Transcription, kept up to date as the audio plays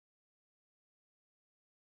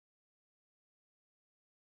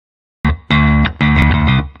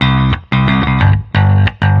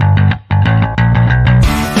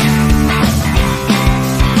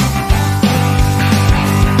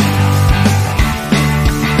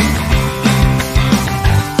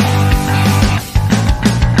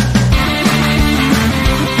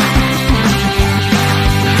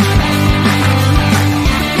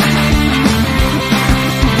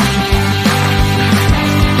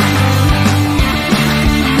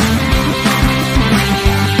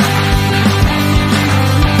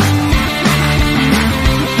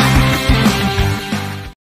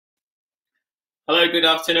very good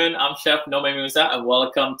afternoon. I'm Chef Norman Musa and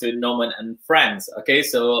welcome to Norman and Friends. Okay,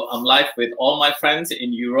 so I'm live with all my friends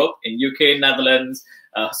in Europe, in UK, Netherlands,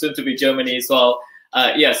 soon to be Germany as well.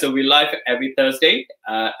 So we live every Thursday,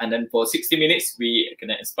 and then for 60 minutes, we can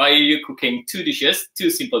inspire you cooking two dishes, two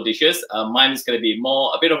simple dishes. Mine is going to be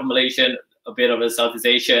a bit of a Malaysian, a bit of a Southeast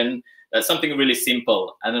Asian, something really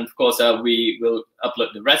simple. And then of course, we will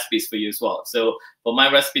upload the recipes for you as well. So for my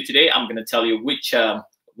recipe today, I'm going to tell you which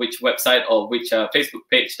website or which Facebook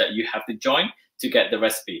page that you have to join to get the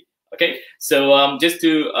recipe. Okay, so just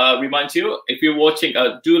to remind you, if you're watching,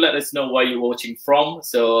 do let us know where you're watching from.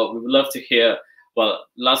 So we would love to hear. Well,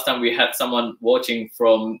 last time we had someone watching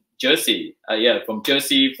from Jersey, from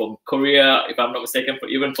Jersey, from Korea, if I'm not mistaken,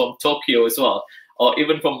 even from Tokyo as well, or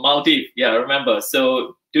even from Maldives. Yeah, I remember.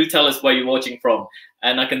 So do tell us where you're watching from.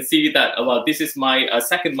 And I can see that, well, this is my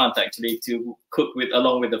second month actually to cook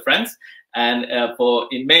along with the friends. And for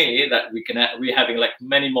in May that we're having like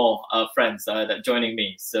many more friends that joining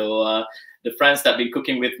me. So the friends that been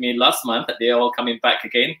cooking with me last month, they're all coming back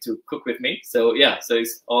again to cook with me. So yeah, so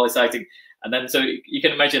it's all exciting. And then so you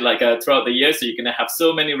can imagine like throughout the year, so you're gonna have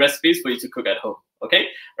so many recipes for you to cook at home. Okay,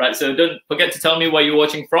 right? So don't forget to tell me where you're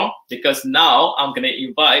watching from, because now I'm gonna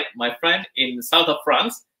invite my friend in the south of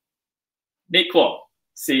France, Nick Wong.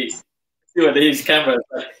 See whether his camera.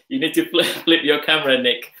 You need to flip your camera,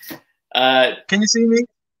 Nick. Can you see me?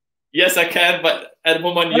 Yes, I can, but at the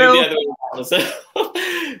moment Hello. you're the other way around. So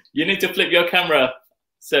you need to flip your camera.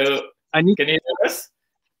 So can you hear us?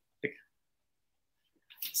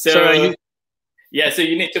 So yeah, so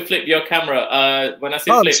you need to flip your camera. When I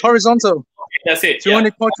say flip, it's horizontal. That's it.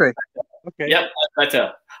 200 portrait. Okay. Yep, that's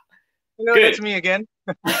better. Hello, Good. That's me again.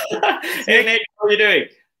 Hey Nick, how are you doing?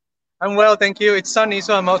 I'm well, thank you. It's sunny,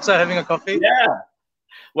 so I'm outside having a coffee. Yeah.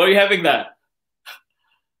 Where are you having that?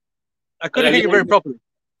 I couldn't hear you very properly.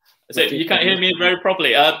 So you can't hear me very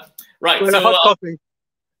properly. Right. Well, so a hot coffee.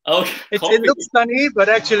 Okay. It looks sunny, but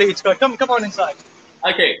actually it's good. Come on inside.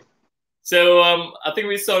 Okay. So I think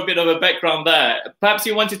we saw a bit of a background there. Perhaps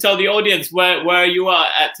you want to tell the audience where you are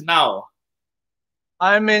at now.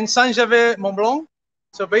 I'm in Saint-Gervais, Mont Blanc.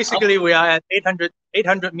 So basically we are at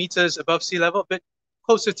 800 meters above sea level, a bit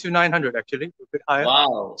closer to 900 actually, a bit higher.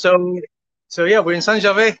 Wow. So yeah, we're in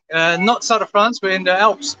Saint-Gervais, not south of France, we're in the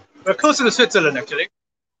Alps. We're closer to Switzerland actually.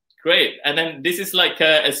 Great. And then this is like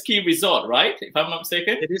a ski resort, right? If I'm not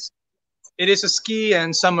mistaken. It is a ski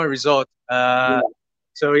and summer resort.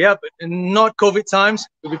 So yeah, but in not COVID times,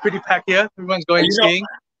 it'll be pretty packed here. Everyone's going skiing.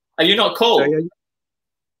 Are you not cold? So,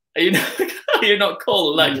 yeah. Are you not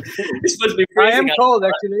cold? Like it's supposed to be freezing. I am cold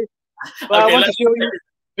actually. But okay, I want to show you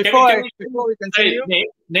before we continue.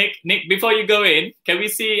 Nick, before you go in, can we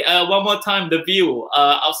see one more time the view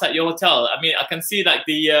outside your hotel? I mean, I can see like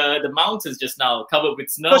the mountains just now covered with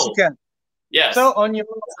snow. Of course you can. Yes. So on your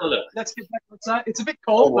let's get back outside. It's a bit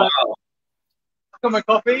cold. Oh, wow. But got my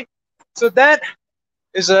coffee. So that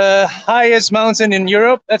is the highest mountain in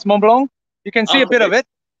Europe. That's Mont Blanc. You can see a bit of it.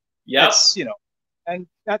 Yes. And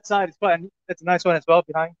that side is fine. That's a nice one as well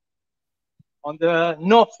behind. On the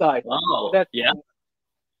north side. Wow.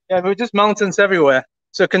 Yeah, we're just mountains everywhere.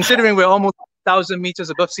 So considering we're almost 1,000 meters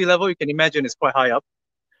above sea level, you can imagine it's quite high up.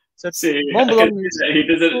 So Mont Blanc is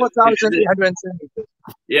 4,810 meters.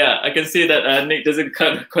 Yeah, I can see that Nick doesn't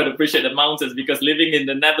quite appreciate the mountains, because living in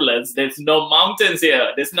the Netherlands, there's no mountains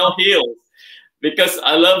here. There's no hills. Because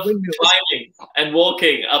I love climbing and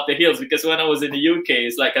walking up the hills. Because when I was in the UK,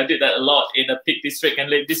 it's like I did that a lot in the Peak District and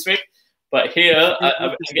Lake District. But here,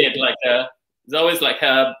 again, like there's always like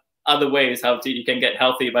other ways how you can get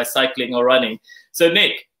healthy by cycling or running. So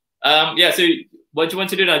Nick, so what do you want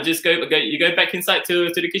to do now? Just you go back inside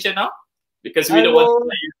to the kitchen now? Because we don't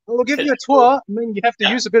want to... We'll give you a tour. I mean, you have to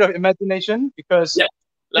use a bit of imagination, because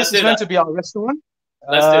this is meant to be our restaurant.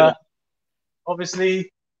 Let's do that.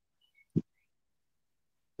 Obviously,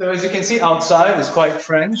 so as you can see outside, it's quite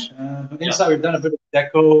French. But inside, we've done a bit of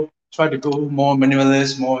deco, tried to go more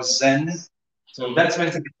minimalist, more zen. So that's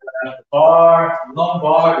meant to be a bar, long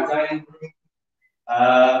bar, dining room.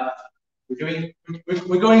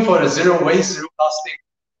 We're going for a zero waste, zero plastic,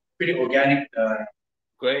 pretty organic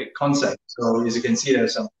great concept. So as you can see,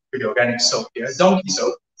 there's some pretty organic soap here. Donkey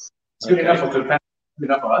soap. It's good enough for Japan, good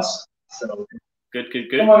enough for us. So good.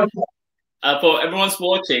 For everyone's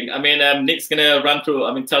watching, I mean, Nick's gonna run through.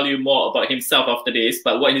 I mean, tell you more about himself after this.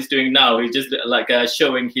 But what he's doing now, he's just like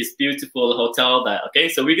showing his beautiful hotel there. Okay,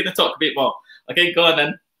 so we're gonna talk a bit more. Okay, go on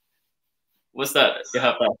then. What's that you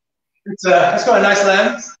have there? It's got a nice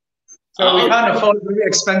lamp. So we can't afford really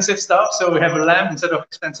expensive stuff, so we have a lamp instead of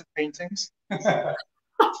expensive paintings. That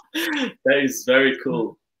is very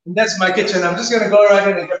cool. And that's my kitchen. I'm just gonna go right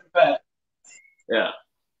in and get prepared. Yeah.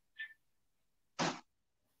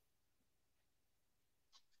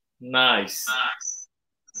 Nice.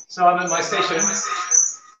 So I'm at my station.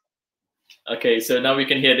 Okay, so now we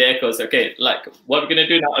can hear the echoes. Okay, like what we're gonna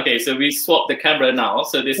do now. Okay, so we swap the camera now.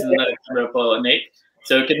 So this is another camera for Nick.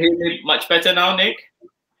 So can you hear me much better now, Nick?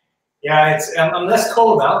 Yeah, it's I'm less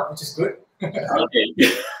cold now, which is good. Okay.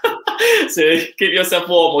 So keep yourself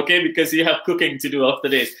warm, okay? Because you have cooking to do after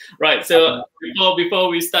this. Right. So before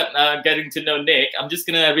we start getting to know Nick, I'm just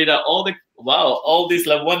gonna read out all these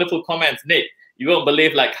like wonderful comments. Nick, you won't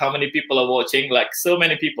believe like how many people are watching, like so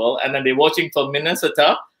many people, and then they're watching from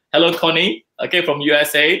Minnesota. Hello, Connie. Okay, from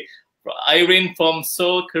USA. Irene from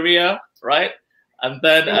Seoul, Korea. Right. And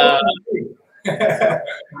then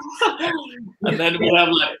and then we have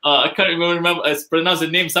like I can't even remember pronounce the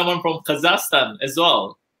name. Someone from Kazakhstan as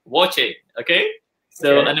well watching. Okay,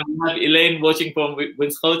 so and then we have Elaine watching from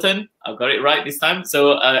Winschoten. I got it right this time.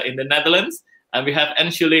 So in the Netherlands, and we have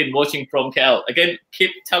Angeline watching from KL. Again,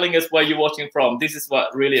 keep telling us where you're watching from. This is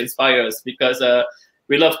what really inspires because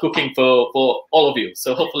we love cooking for all of you.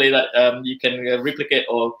 So hopefully that you can replicate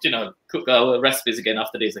or cook our recipes again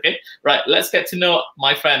after this. Okay, right. Let's get to know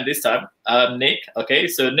my friend this time, Nick. Okay,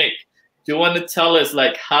 so Nick, do you want to tell us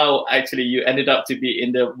like how actually you ended up to be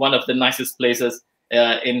in the one of the nicest places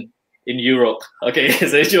in Europe? Okay,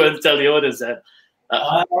 so if you want to tell the audience that.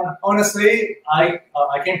 Honestly, I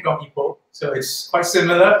came from Ipoh, so it's quite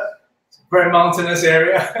similar. It's a very mountainous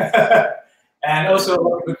area, and also a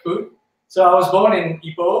lot of good food. So I was born in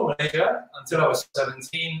Ipoh, Malaysia. Until I was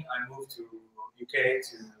 17, I moved to UK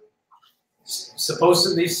to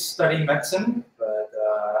supposedly study medicine, but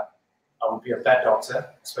I would be a bad doctor,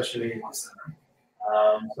 especially this time.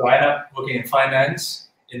 So I ended up working in finance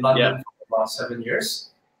in London for about 7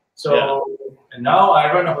 years. So and now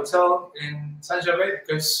I run a hotel in Saint-Gervais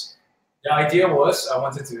because the idea was I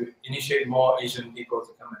wanted to initiate more Asian people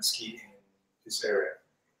to come and ski in this area.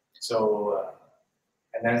 So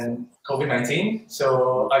and then COVID-19.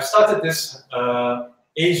 So I've started this modern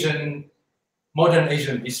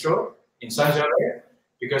Asian bistro in Saint-Gervais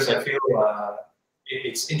because I feel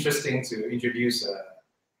it's interesting to introduce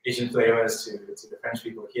Asian flavors to the French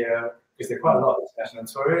people here because there are quite a lot of international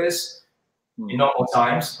tourists in normal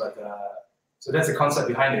times. But so that's the concept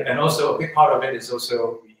behind it, and also a big part of it is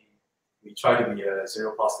also we try to be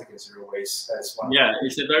zero plastic and zero waste. That's one. Yeah,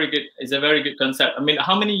 it's a very good concept. I mean,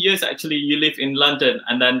 how many years actually you live in London,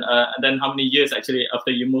 and then how many years actually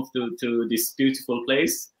after you moved to this beautiful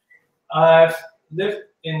place? I've lived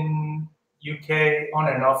in UK on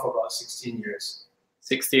and off for about 16 years.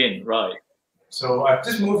 16, right. So I've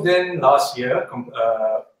just moved in last year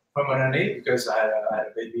permanently because I had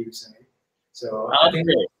a baby recently. So I think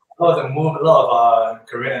a lot of our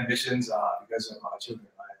career ambitions are because of our children.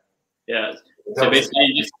 Yeah. So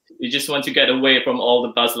basically, you just want to get away from all the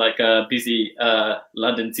buzz, like a busy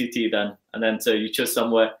London city, then, and then so you chose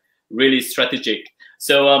somewhere really strategic.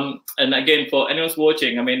 So and again, for anyone who's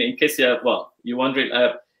watching, I mean, in case you're wondering,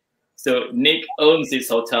 so Nick owns this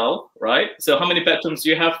hotel, right? So how many bedrooms do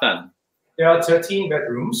you have then? There are 13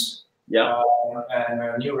 bedrooms. Yeah. And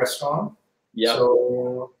a new restaurant. Yeah.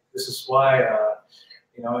 So this is why.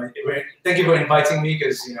 Thank you for inviting me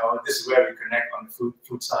because this is where we connect on the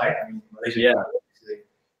food side. I mean, Malaysia is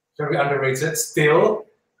very underrated still,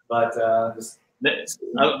 but I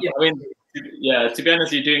mean, to be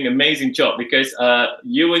honest, you're doing an amazing job because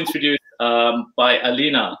you were introduced by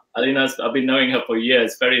Alina. Alina's, I've been knowing her for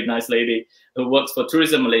years. Very nice lady who works for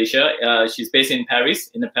Tourism Malaysia. She's based in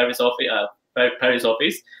Paris, in the Paris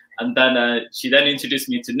office. And then she then introduced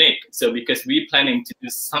me to Nick. So because we're planning to do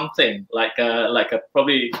something like a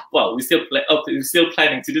probably, well, we're still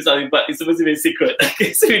planning to do something, but it's supposed to be a secret.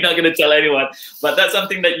 So we're not going to tell anyone. But that's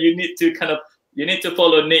something that you need to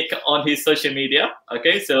follow Nick on his social media.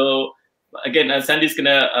 Okay, so again, Sandy's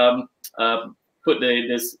gonna put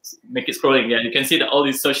make it scrolling. Yeah, you can see all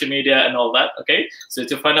these social media and all that. Okay, so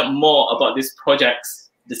to find out more about these projects.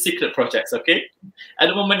 The secret projects, okay? At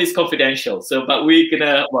the moment, it's confidential. So, but we're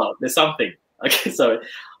gonna, there's something. Okay, sorry.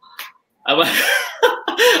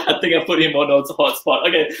 I think I put him on a hot spot.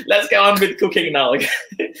 Okay, let's get on with cooking now. Okay?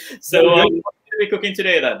 So, what are we cooking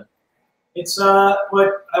today then? It's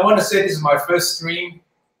what I want to say. This is my first stream.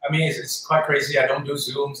 I mean, it's quite crazy. I don't do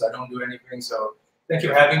Zooms. I don't do anything. So, thank you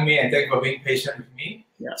for having me and thank you for being patient with me.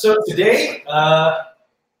 Yeah. So today,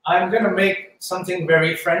 I'm gonna make something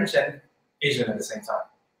very French and Asian at the same time.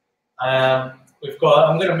 I'm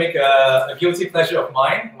going to make a guilty pleasure of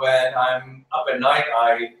mine. When I'm up at night,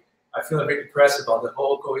 I feel a bit depressed about the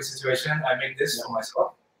whole COVID situation. I make this for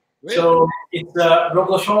myself. Really? So it's a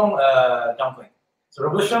reblochon dumpling. So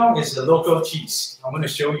reblochon is the local cheese. I'm going to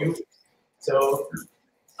show you. So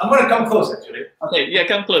I'm going to come close, actually. Okay, yeah,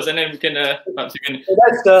 come close, and then we can perhaps you can. So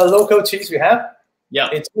that's the local cheese we have. Yeah,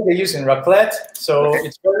 it's what they use in raclette. So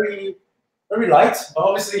it's very light. But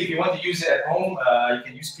obviously, if you want to use it at home, you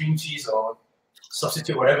can use cream cheese or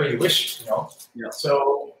substitute whatever you wish. You know. Yeah.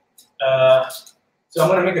 So I'm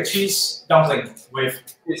going to make a cheese dumpling with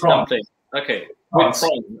prawn. Okay, with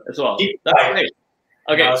prawn as well. That's great.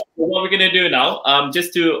 Okay, so what we're gonna do now,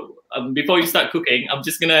 just to before you start cooking, I'm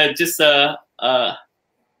just gonna so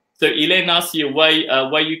Elaine asked you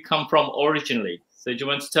where you come from originally. So do you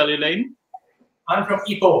want to tell Elaine? I'm from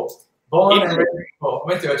Ipoh, born and raised in Ipoh.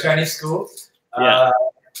 Went to a Chinese school. I'm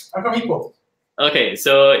from Ipoh. Okay,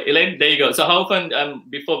 so Elaine, there you go. So how often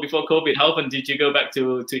before COVID, how often did you go back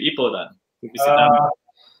to Ipoh then?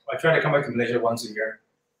 I try to come back to Malaysia once a year.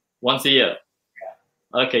 Once a year.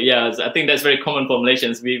 Okay, yeah, I think that's very common for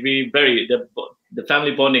Malaysians. We very the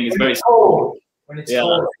family bonding is very cold. When it's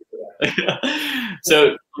cold.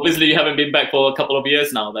 So obviously you haven't been back for a couple of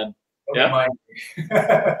years now, then. Yeah.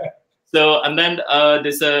 So and then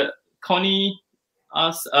there's a Connie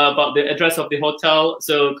asked about the address of the hotel.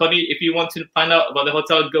 So Connie, if you want to find out about the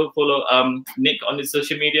hotel, go follow Nick on his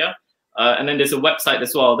social media. And then there's a website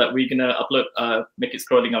as well that we're gonna upload, make it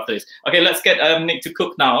scrolling after this. Okay, let's get Nick to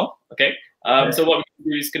cook now. Okay. So what we're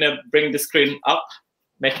gonna do is gonna bring the screen up,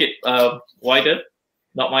 make it wider,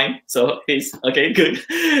 not mine. So he's okay, good.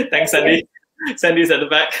 Thanks, Sandy. Sandy's at the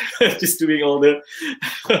back, just doing all the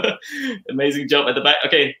amazing job at the back.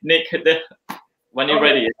 Okay, Nick, when you're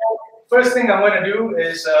ready. First thing I'm going to do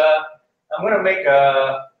is I'm going to make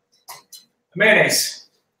a mayonnaise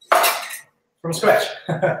from scratch.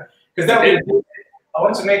 Because that way, I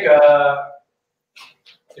want to make a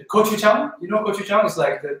gochujang. You know gochujang is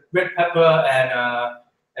like the red pepper and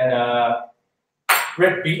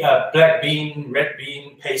black bean, red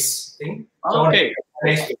bean paste thing. So okay.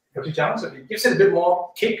 Gochujang, so it gives it a bit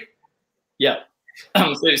more kick. Yeah.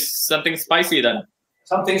 So it's something spicy then.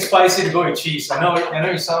 Something spicy to go with cheese. I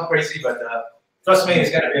know you sound crazy, but trust me,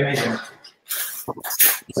 it's gonna be amazing.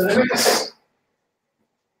 So let me just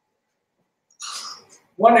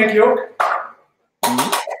 1 egg yolk.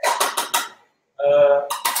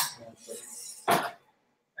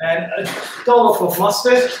 And a dollop of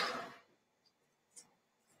mustard.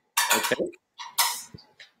 Okay.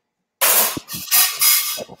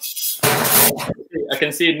 I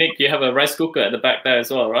can see, Nick, you have a rice cooker at the back there as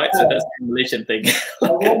well, right? So that's the Malaysian thing. I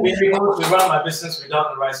won't be able to run my business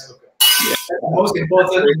without the rice cooker. Yeah. That's the most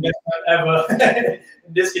important investment ever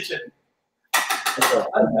in this kitchen.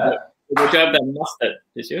 Would you have that mustard,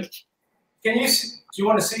 did you? Do you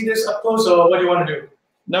want to see this up close, or what do you want to do?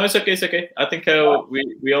 No, it's okay, it's okay. I think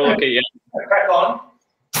we all okay, yeah. Crack on.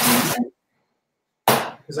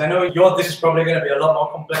 Because I know your dish is probably going to be a lot more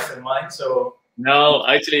complex than mine, so... No,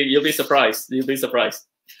 actually, you'll be surprised. You'll be surprised.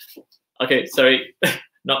 Okay, sorry,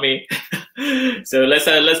 not me. So let's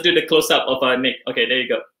do the close up of Nick. Okay, there you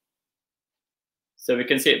go. So we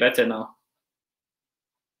can see it better now.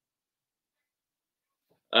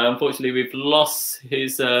 Unfortunately, we've lost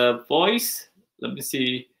his voice. Let me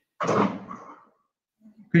see.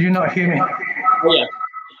 Could you not hear me? Oh, yeah,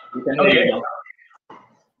 you can hear you now.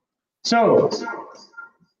 So,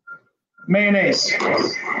 mayonnaise,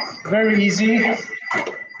 very easy.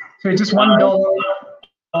 So just $1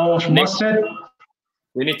 of mustard.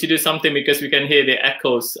 We need to do something because we can hear the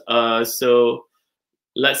echoes. So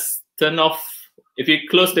let's turn off. If you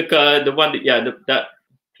close the one,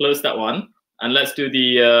 close that one, and let's do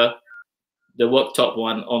the worktop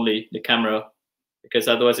one only, the camera, because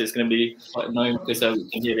otherwise it's going to be quite annoying because we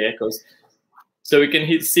can hear the echoes. So we can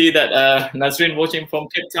see that Nazrin watching from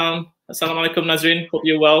Cape Town. Assalamualaikum, Nazrin. Hope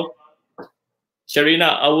you're well.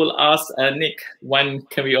 Sharina, I will ask Nick when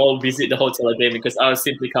can we all visit the hotel again, because I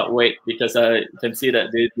simply can't wait, because you can see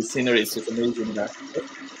that the scenery is just amazing there.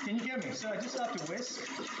 Can you hear me? So I just have to whisk.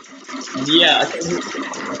 Yeah, I can hear you.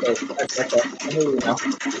 Okay. I hear you now.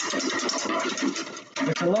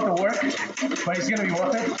 It's a lot of work, but it's going to be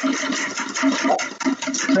worth it.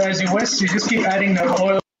 So as you whisk, you just keep adding the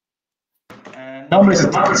oil. And normally,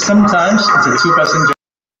 sometimes it's a two-person job.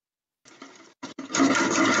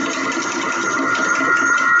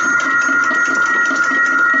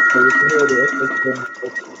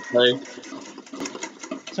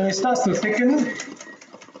 So it starts to thicken.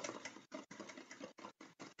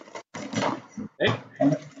 Okay.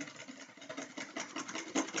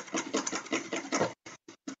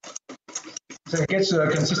 So it gets to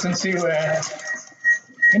a consistency where,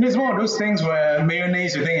 and it's one of those things where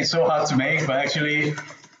mayonnaise, you think it's so hard to make, but actually,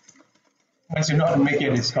 once you know how to make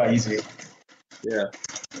it, it's quite easy. Yeah.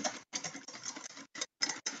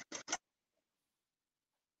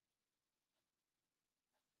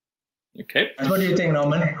 Okay. What do you think,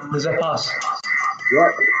 Norman? Does that pass? Yeah,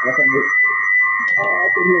 definitely. I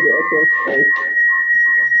can hear the echo.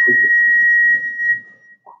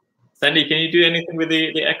 Sandy, can you do anything with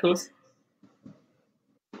the echoes?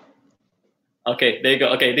 Okay, there you go.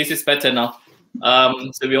 Okay, this is better now.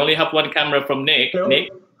 So we only have one camera from Nick. Hello?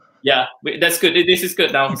 Nick, yeah, that's good. This is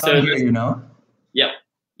good now. I can't hear you now. Yeah,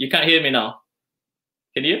 you can't hear me now.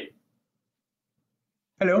 Can you?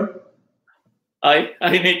 Hello? Hi,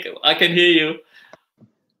 Nick. I can hear you.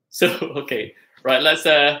 So okay, right. Let's.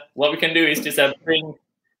 What we can do is just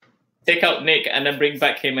take out Nick and then bring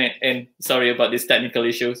back him in. Sorry about these technical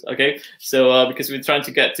issues. Okay, so because we're trying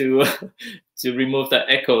to get to to remove the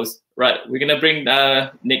echoes. Right, we're gonna bring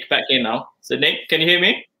Nick back in now. So Nick, can you hear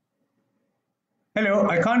me? Hello,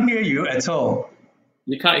 I can't hear you at all.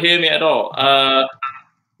 You can't hear me at all.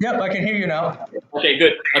 Yep, I can hear you now. Okay,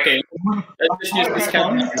 good. Okay, let's just use this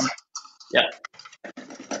camera. Yeah.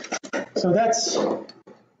 So that's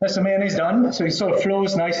the mayonnaise done. So it sort of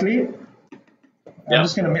flows nicely. I'm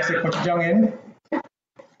just going to mix the gochujang in.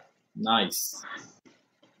 Nice.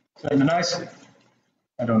 So the nice.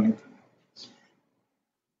 I don't need.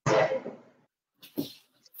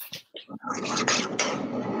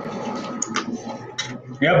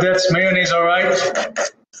 Yep, that's mayonnaise, all right.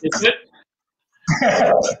 Is it?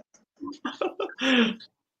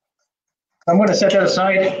 I'm going to set that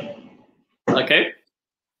aside. Okay.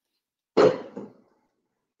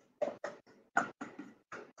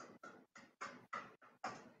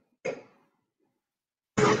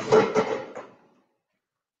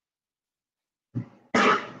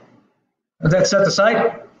 That's set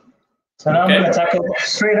aside. So now I'm going to tackle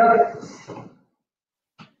straight up.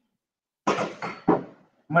 I'm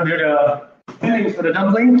going to do the filling for the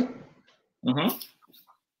dumpling.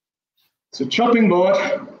 So chopping board,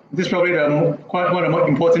 this is probably quite one of the most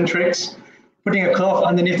important tricks. Putting a cloth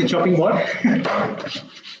underneath the chopping board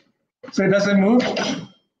so it doesn't move.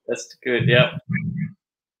 That's good, yeah.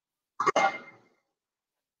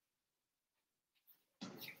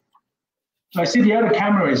 I see the other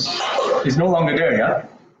camera is no longer there, yeah?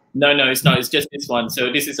 No, it's not. It's just this one.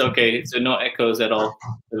 So this is okay. So no echoes at all.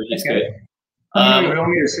 So it's good. We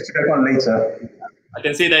only need to switch it back on later. I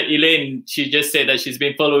can see that Elaine, she just said that she's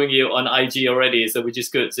been following you on IG already, so which is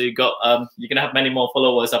good. So you got you're gonna have many more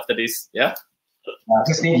followers after this, yeah? I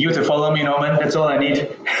just need you to follow me, Norman. That's all I need.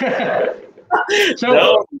 So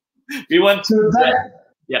no, we want to that.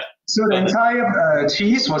 Yeah. So the entire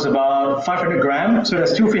cheese was about 500 grams. So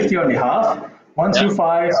that's 250 on the half.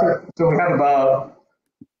 125. So we have about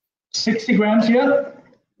 60 grams here.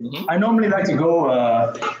 I normally like to go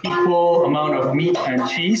equal amount of meat and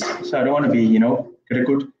cheese, so I don't want to be, get a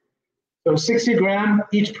good. So 60 grams,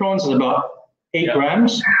 each prawns is about 8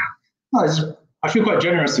 grams. Oh, I feel quite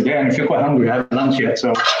generous today, and I feel quite hungry. I haven't lunch yet,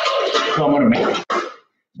 so that's what I'm going to make.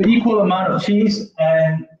 The equal amount of cheese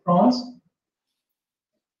and prawns.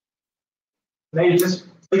 Then you just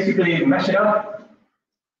basically mash it up.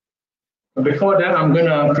 But before that, I'm going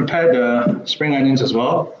to prepare the spring onions as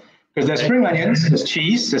well. Because there's spring onions, there's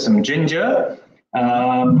cheese, there's some ginger.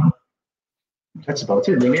 That's about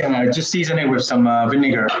it, really. And I just season it with some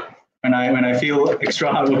vinegar when I feel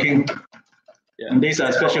extra hardworking. Yeah. And these are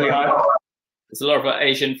especially hard. There's a lot of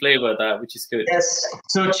Asian flavor there, which is good. Yes.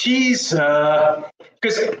 So cheese,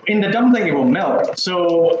 because in the dumpling it will melt.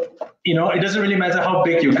 So it doesn't really matter how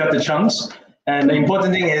big you cut the chunks. And the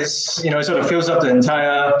important thing is, it sort of fills up the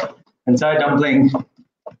entire dumpling.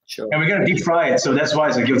 Sure. And we're going to deep fry it, so that's why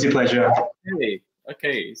it's a guilty pleasure.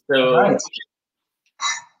 Okay. So, right.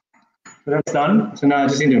 So that's done. So now I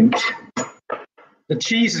just need to. The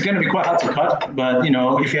cheese is going to be quite hard to cut, but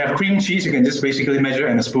if you have cream cheese, you can just basically measure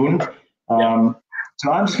in a spoon.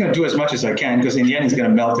 So I'm just going to do as much as I can because in the end it's going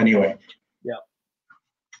to melt anyway. Yeah.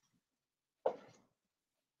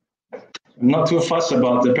 I'm not too fussed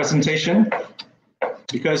about the presentation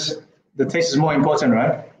because the taste is more important,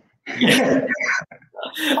 right? Yeah.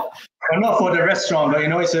 I'm not for the restaurant, but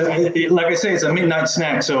it's like I say, it's a midnight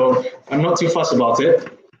snack, so I'm not too fussed about it.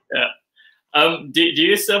 Yeah. Do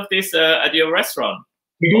you serve this at your restaurant?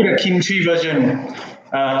 We do the kimchi version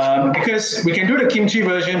because we can do the kimchi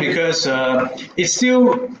version because it's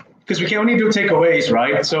still because we can only do takeaways,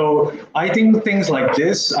 right? So I think things like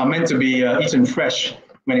this are meant to be eaten fresh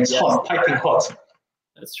when it's hot, piping hot.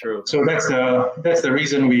 That's true. So that's the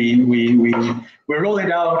reason we roll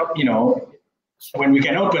it out, when we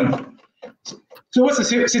can open. So what's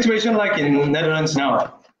the situation like in Netherlands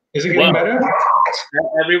now? Is it getting better?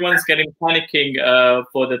 Everyone's getting panicking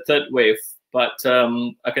for the third wave, but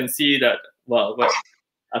I can see that. Well,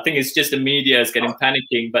 I think it's just the media is getting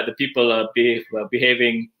panicking, but the people are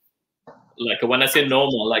behaving like when I say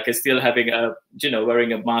normal, like still having a,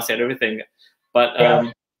 wearing a mask and everything. But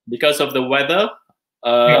because of the weather,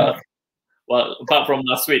 well, apart from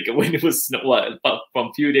last week when it was apart from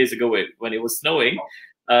a few days ago when it was snowing,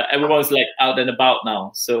 everyone's like out and about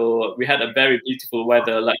now. So we had a very beautiful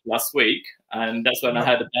weather like last week, and that's when I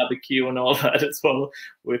had a barbecue and all that as well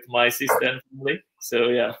with my sister and family. So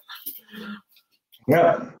yeah.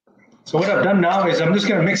 So what I've done now is I'm just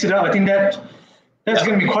going to mix it up. I think that's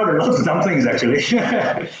going to be quite a lot of dumplings actually.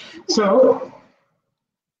 So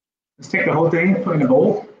let's take the whole thing, put in a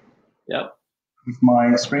bowl. Yeah. With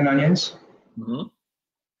my spring onions.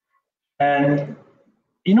 And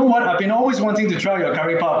you know what? I've been always wanting to try your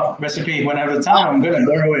curry puff recipe. When I have the time, I'm going to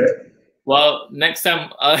borrow it. Well, next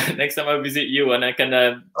time I visit you and I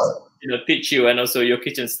can, teach you and also your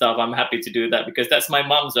kitchen stuff, I'm happy to do that because that's my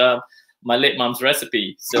mom's, my late mom's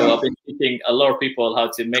recipe. So I've been teaching a lot of people how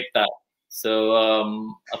to make that. So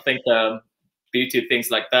I think beauty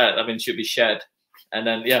things like that, should be shared. And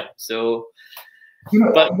then so.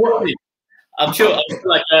 But I'm sure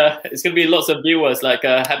like it's gonna be lots of viewers like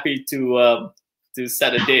happy to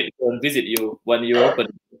set a date and visit you when you're open.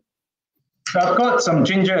 I've got some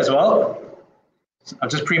ginger as well. I'll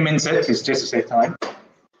just pre-mince it. It's just to save time.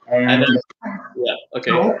 And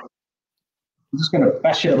okay. So I'm just gonna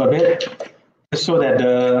bash it up a bit, just so that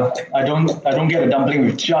I don't get a dumpling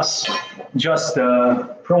with just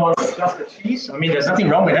the prawn, just the cheese. There's nothing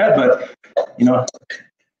wrong with that, but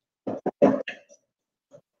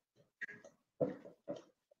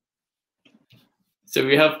So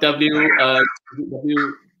we have WLW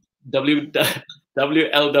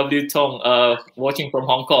Tong watching from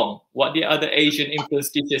Hong Kong. What the other Asian influence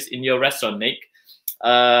dishes in your restaurant, Nick?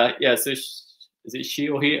 So is it she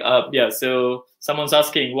or he? So someone's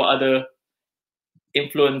asking what other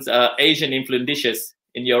Asian influence dishes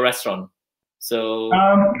in your restaurant. So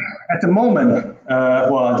at the moment,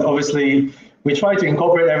 well, obviously we try to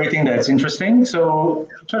incorporate everything that's interesting. So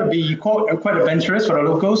try to be quite adventurous for the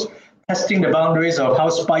locals, testing the boundaries of how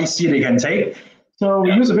spicy they can take. So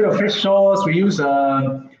we use a bit of fish sauce. We use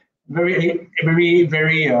very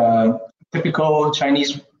typical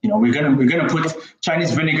Chinese. We're gonna put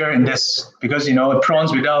Chinese vinegar in this because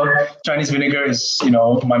prawns without Chinese vinegar is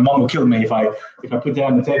my mom will kill me if I put that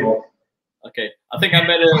on the table. Okay, I think I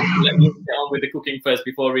better let you get on with the cooking first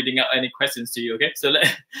before reading out any questions to you. Okay, so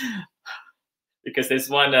because there's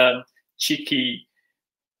one cheeky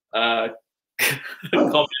comment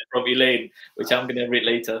from Elaine, which I'm gonna read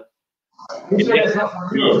later. You have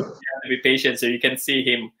to be patient so you can see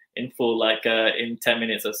him in full, like in 10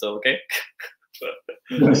 minutes or so. Okay.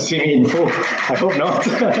 See me in full. I hope not.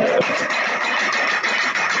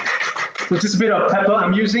 So just a bit of pepper.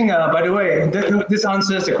 I'm using, by the way, this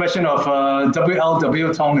answers the question of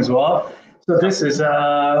WLW Tong as well. So this is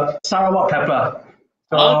Sarawak pepper.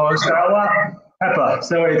 So Sarawak pepper.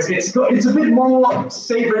 So it's a bit more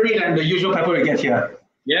savory than the usual pepper we get here.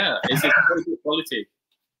 Yeah, it's very good quality.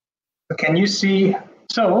 Can you see?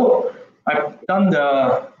 So I've done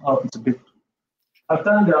the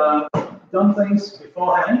dumplings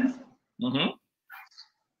beforehand.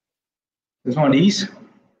 There's one of these.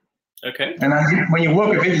 Okay. And when you work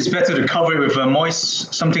with it, it's better to cover it with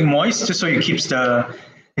something moist, just so it keeps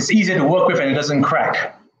it's easier to work with and it doesn't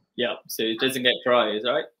crack. Yeah, so it doesn't get dry, is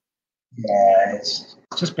that right? Yeah, it's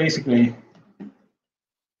just basically.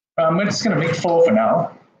 I'm just going to make 4 for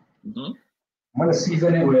now. I'm going to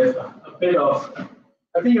season it with a bit of.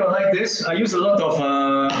 I think you'll like this. I use a lot of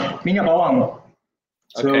minyak bawang.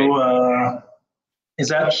 So is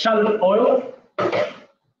that shallot oil? I'm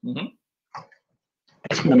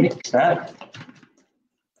just going to mix that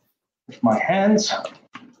with my hands.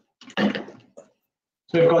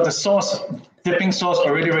 So we've got the sauce, dipping sauce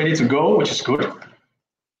already ready to go, which is good.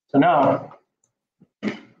 So now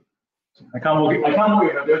I can't work with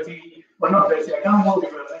a dirty, well not dirty, I can't work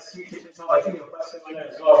with a messy kitchen, so I think you're pressing on it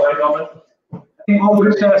as well, right, Norman? I think all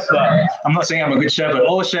good chefs, I'm not saying I'm a good chef, but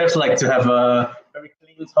all chefs like to have a very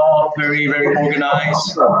clean top, very, very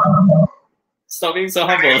organized. Stop being so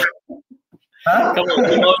humble. Huh? Come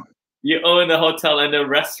on, you own a hotel and a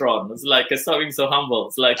restaurant. It's like stop being so humble.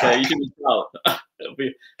 It's like you should be proud.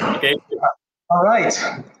 Okay. All right.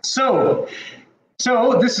 So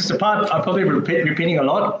this is the part I'm probably repeating a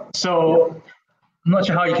lot. So I'm not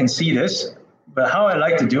sure how you can see this, but how I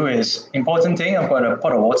like to do is important thing. I've got a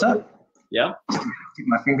pot of water. Yeah. Keep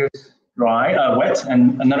my fingers dry, wet,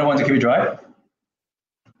 and another one to keep it dry.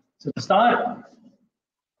 So to start,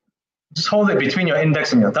 just hold it between your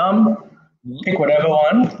index and your thumb. Pick whatever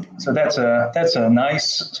one. So that's a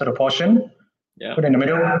nice sort of portion. Yeah. Put it in the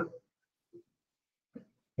middle. I'm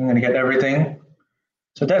going to get everything.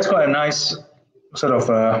 So that's quite a nice sort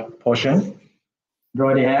of portion.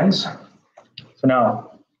 Dry the hands. So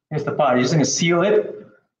now, here's the part. You're just going to seal it.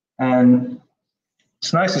 And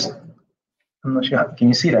it's nice. I'm not sure. Can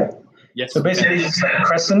you see that? Yes. So basically, it's like a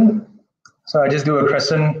crescent. So I just do a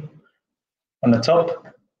crescent on the top.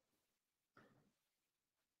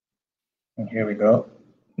 And here we go.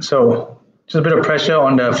 So just a bit of pressure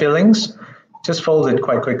on the fillings. Just fold it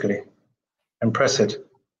quite quickly and press it.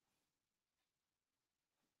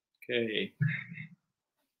 Okay.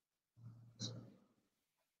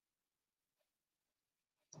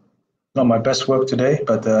 Not my best work today,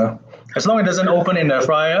 but as long as it doesn't open in the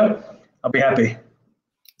fryer, I'll be happy.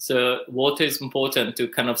 So water is important to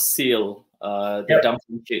kind of seal the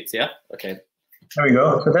dumpling sheets, yeah? Okay. There we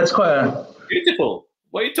go. So that's quite a... Beautiful.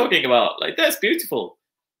 What are you talking about? Like, that's beautiful.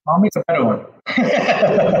 I'll make a better one.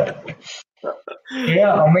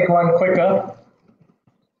 Yeah, I'll make one quicker.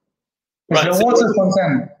 Right, the water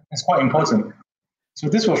content is quite important. So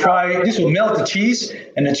this will fry, this will melt the cheese,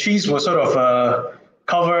 and the cheese will sort of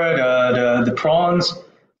cover the prawns,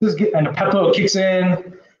 and the pepper kicks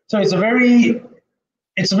in. So it's a very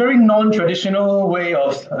non-traditional way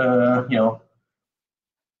of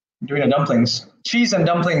doing the dumplings. Cheese and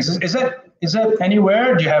dumplings. Is that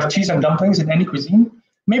anywhere? Do you have cheese and dumplings in any cuisine?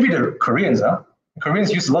 Maybe the Koreans, huh? The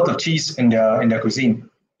Koreans use a lot of cheese in their cuisine.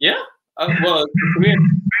 Yeah. Well,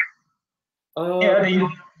 Korean. Yeah, you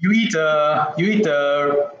eat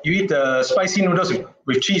spicy noodles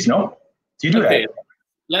with cheese, no? Do you do that?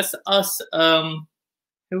 Let's ask.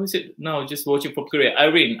 Who is it? No, just watching from Korea.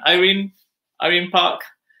 Irene Park.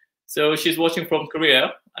 So she's watching from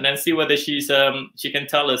Korea, and then see whether she can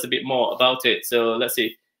tell us a bit more about it. So let's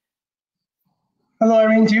see. Hello,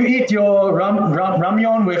 Irene. Do you eat your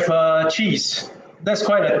ramyeon with cheese? That's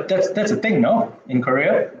that's a thing, no? In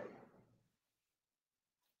Korea.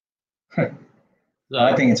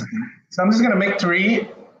 I think it's a thing. So I'm just gonna make 3.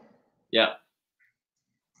 Yeah.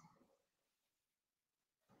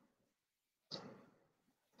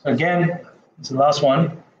 So again, it's the last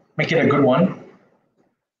one. Make it a good one.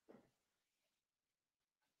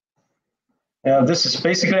 Yeah, this is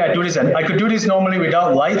basically, I do this, and I could do this normally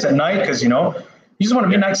without lights at night because, you just want a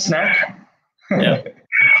midnight snack. Yeah.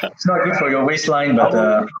 It's not good for your waistline, but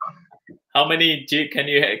how many can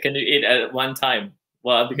you eat at one time?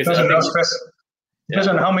 Well, because depends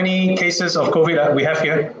on how many cases of COVID we have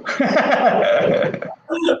here.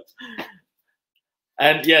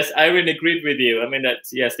 And yes, Irene agreed with you. I mean that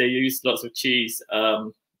yes, they use lots of cheese.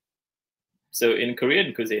 So in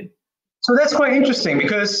Korean cuisine. So that's quite interesting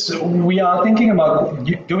because we are thinking about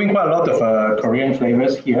doing quite a lot of Korean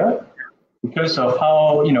flavors here because of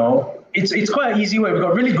how it's quite an easy way. We've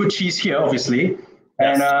got really good cheese here, obviously,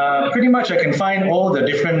 and pretty much I can find all the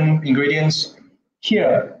different ingredients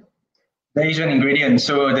here, the Asian ingredients.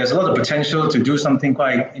 So there's a lot of potential to do something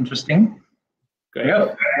quite interesting. Great.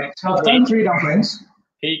 Yep. So I've done 3 dumplings.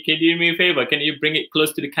 Can you do me a favor? Can you bring it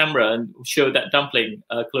close to the camera and show that dumpling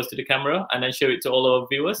close to the camera, and then show it to all our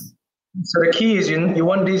viewers? So the key is you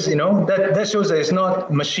want these, that shows that it's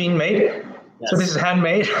not machine made. Yes. So this is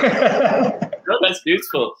handmade. Oh, that's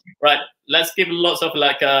beautiful. Right. Let's give lots of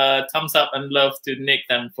thumbs up and love to Nick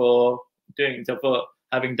then for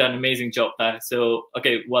having done an amazing job there. So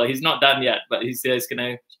okay, well he's not done yet, but he says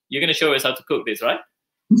you're gonna show us how to cook this, right?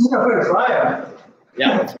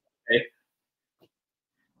 Yeah. Okay.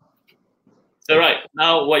 So right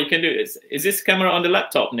now, what you can do is this camera on the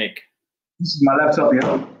laptop, Nick? This is my laptop,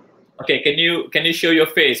 yeah. Okay, can you show your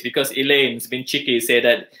face because Elaine's been cheeky, say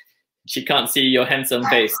that she can't see your handsome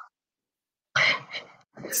face.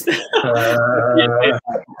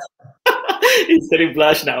 He's getting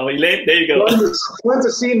blush now. Elaine, there you go. Want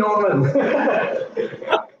to see Norman.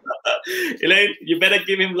 Elaine, you better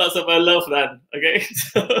give him lots of love then. Okay.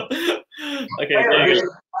 Okay. There you go.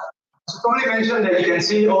 Somebody mentioned that you can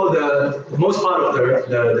see all the most part of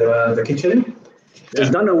the kitchen. It's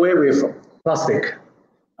done away with plastic.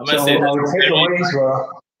 I must say our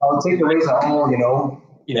takeaways are all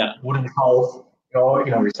wooden hulls,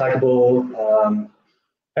 recyclable.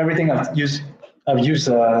 Everything I've used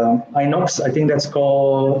inox. I think that's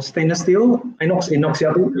called stainless steel. Inox.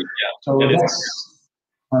 Yeah. So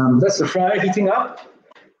that's the fryer heating up.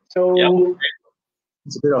 So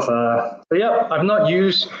it's a bit of a. So yeah, I've not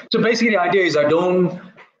used. So basically, the idea is I don't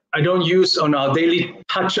use on our daily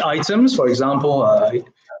touch items. For example,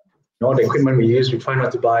 all the equipment we use, we try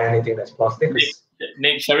not to buy anything that's plastic.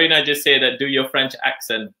 Nick, Sharina just said that do your French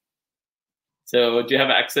accent. So do you have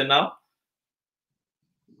an accent now?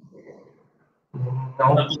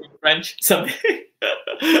 something in French, something.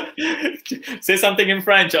 Say something in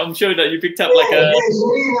French. I'm sure that you picked up like a.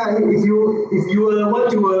 If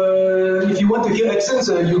you want to hear accents,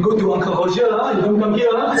 you go to Uncle Roger. You don't come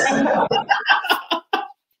here.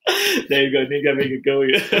 There you go, nigga, make it go.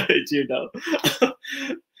 You know.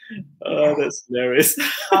 Oh, that's hilarious.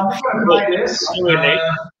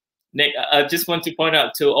 Nick, I just want to point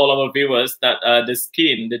out to all our viewers that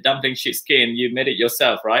the dumpling sheet skin, you made it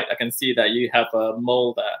yourself, right? I can see that you have a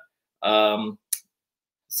mold there.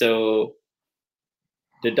 So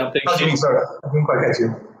the dumpling sheet. Sorry, I didn't quite get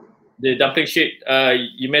you. The dumpling sheet,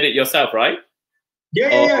 you made it yourself, right?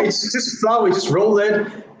 Yeah. It's just flour. You just roll it,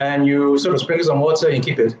 and you sort of sprinkle some water and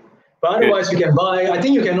keep it. But otherwise, you can buy. I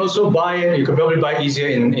think you can also buy it. You can probably buy it easier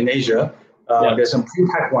in Asia. There's some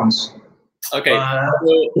pre-packed ones. Okay.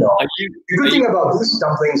 The good thing about these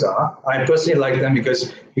dumplings I personally like them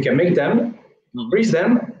because you can make them, freeze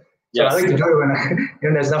them. So I like to do it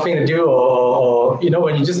when there's nothing to do, or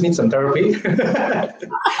when you just need some therapy.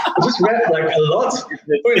 Just wrap like a lot, put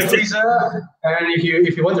it in the freezer, and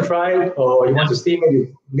if you want to fry it or you want to steam it,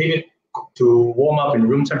 you leave it to warm up in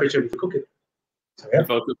room temperature before you cook it. So,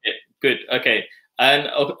 before cook it. Good. Okay. And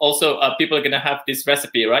also, people are gonna have this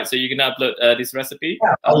recipe, right? So you're gonna upload this recipe.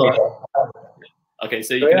 Yeah. Okay.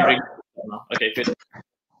 So you're gonna bring. Okay. Good.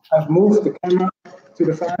 I've moved the camera to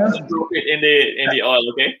the fire. Drop it in the oil.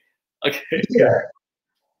 Okay. Okay. Yeah.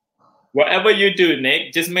 Whatever you do,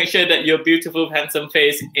 Nick, just make sure that your beautiful, handsome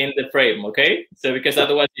face in the frame, okay? So because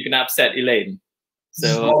otherwise you can upset Elaine.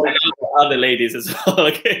 So and other ladies as well.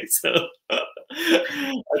 Okay. So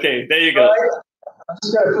okay, there you go. I'm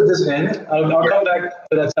just gonna put this in. I'll come back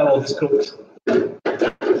to that towel. This close. How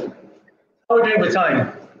are we doing with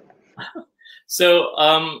time? So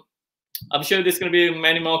I'm sure there's gonna be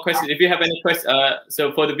many more questions. If you have any questions,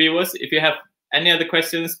 so for the viewers, if you have any other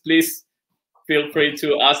questions, please feel free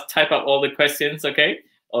to type up all the questions, okay?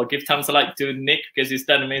 Or give thumbs up to Nick because he's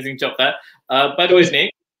done an amazing job there. By the way,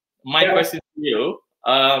 Nick, my question to you,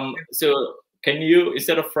 so can you,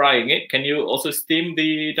 instead of frying it, can you also steam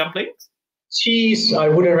the dumplings? Cheese, I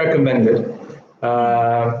wouldn't recommend it.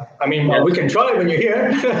 I mean, we can try it when you're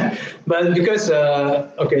here, but because,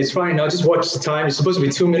 okay, it's fine now, just watch the time. It's supposed to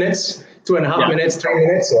be 2 minutes, 2.5 minutes, 3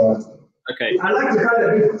 minutes. Okay. I like to cut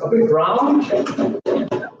it a bit brown.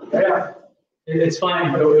 Yeah, it's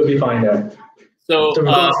fine. It'll be fine there. So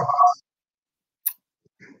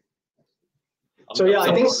yeah,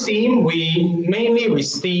 I think steam. We mainly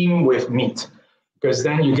steam with meat because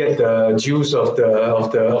then you get the juice of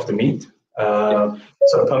the meat.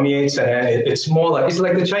 So it permeates, and it's more like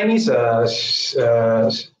the Chinese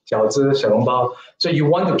饺子小笼包. So you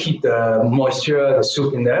want to keep the moisture, the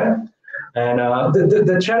soup in there. And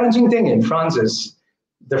the challenging thing in France is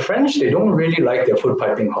the French, they don't really like their food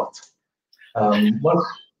piping hot.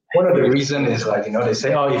 One of the reasons is they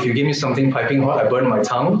say, oh, if you give me something piping hot, I burn my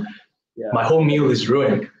tongue. My whole meal is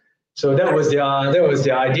ruined. So that was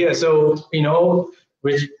their idea. So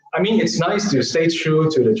I mean, it's nice to stay true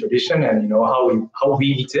to the tradition and how we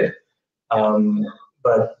eat it.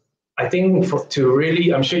 But I think to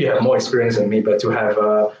really, I'm sure you have more experience than me, but to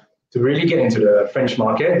really get into the French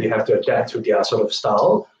market, you have to adapt to their sort of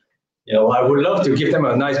style. I would love to give them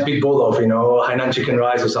a nice big bowl of, Hainan chicken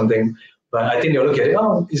rice or something, but I think they'll look at it,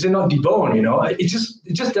 oh, is it not deboned, It's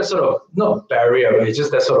just that sort of, not barrier, but it's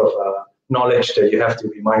just that sort of knowledge that you have to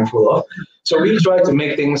be mindful of. So we try to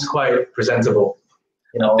make things quite presentable,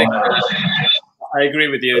 I agree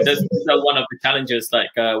with you. That's one of the challenges.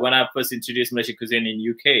 Like when I first introduced Malaysian cuisine in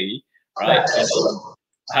UK, right?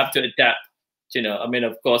 I have to adapt. I mean,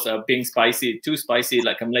 of course, being too spicy,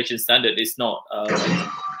 like a Malaysian standard, is not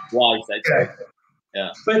wise. Actually.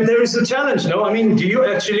 Yeah. But there is a challenge, no? I mean, do you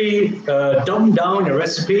actually dumb down your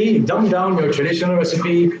recipe, dumb down your traditional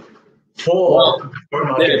recipe for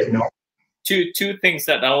market? Two things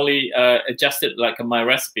that I only adjusted, like my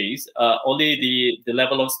recipes, only the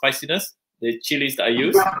level of spiciness, the chilies that I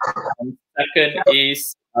use. And second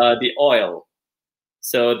is the oil.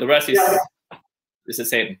 So the rest is the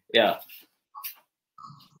same. Yeah.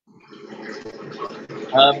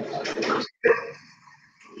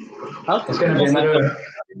 It's going to be another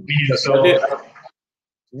video. So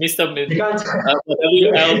Mr.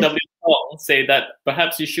 WLW Wong say that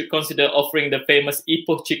perhaps you should consider offering the famous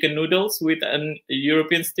Ipoh chicken noodles with an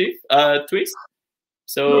European twist.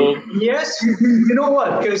 So yes, you know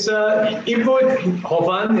what? Because Ipoh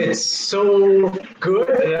Hovan, it's so good.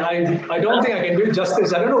 I don't think I can do it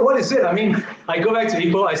justice. I don't know what is it. I mean, I go back to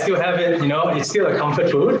Ipoh, I still have it. It's still a comfort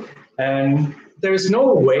food, and there is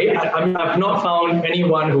no way. I've not found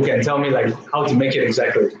anyone who can tell me how to make it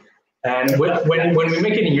exactly. And when we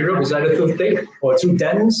make it in Europe, it's either too thick or too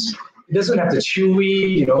dense. It doesn't have the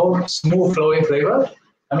chewy, smooth flowing flavor.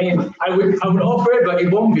 I mean, I would offer it, but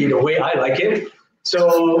it won't be the way I like it.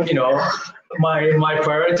 So, my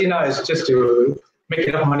priority now is just to make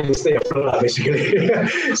enough money to stay afloat, basically.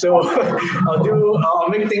 So I'll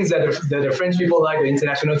make things that the French people like, the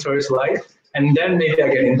international tourists like, and then maybe I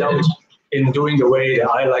can indulge in doing the way that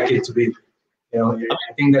I like it to be. I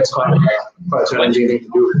think that's quite a challenging thing to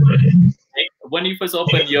do. When you first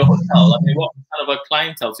opened your hotel, I mean, what kind of a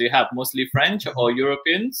clientele do you have? Mostly French or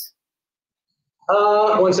Europeans?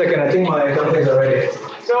 1 second, I think my companies are ready.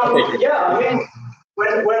 So yeah, I mean,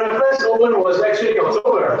 when I first opened was actually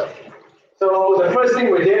October. So the first thing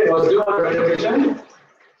we did was do a renovation.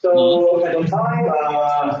 So at the time,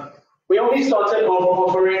 we only started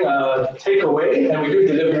offering takeaway, and we do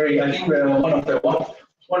delivery. I think we're one of the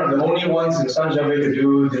only ones in San Jose to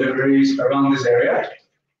do deliveries around this area.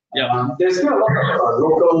 Yeah, there's still a lot of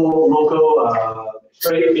local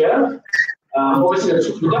trade here. Obviously,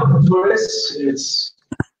 without the tourists,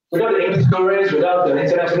 without the English tourists, without the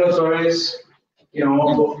international tourists, we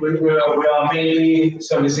are mainly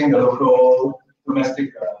servicing the local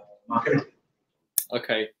domestic market.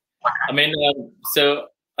 Okay, I mean, so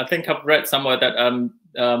I think I've read somewhere that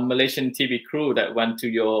Malaysian TV crew that went to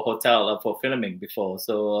your hotel for filming before,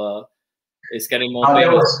 so it's getting more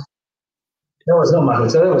famous. That was not my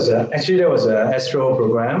hotel. There was an Astro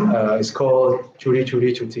program. It's called Churi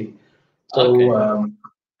Churi Chuti. So,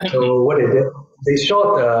 so what they did, they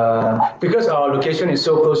shot because our location is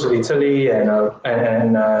so close to Italy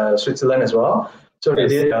and Switzerland as well. So they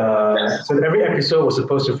did. So every episode was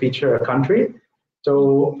supposed to feature a country.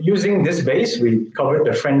 So using this base, we covered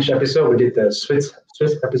the French episode. We did the Swiss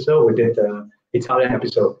episode. We did the Italian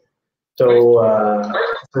episode. So,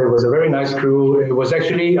 so it was a very nice crew. It was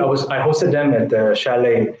actually I hosted them at the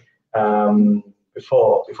chalet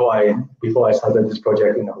before I started this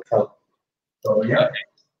project in the hotel. So yeah.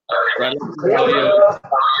 Right.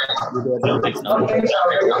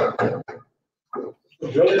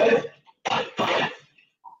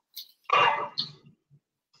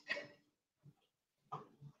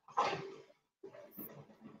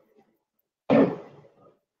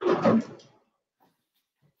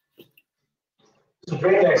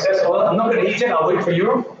 Great access. I'm not going to eat it. I'll wait for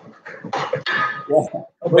you. Yeah.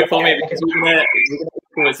 Wait for me because we're gonna go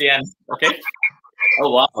towards the end. Okay.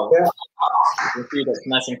 Oh wow. Yeah. You see that's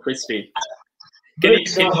nice and crispy.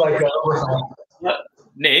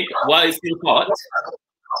 Nick, while it's still hot,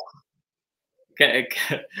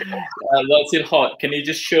 while it's still hot, can you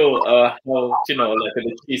just show how like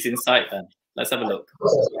the cheese inside? Then let's have a look.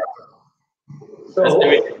 So, let's do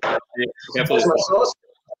it. Careful. My sauce.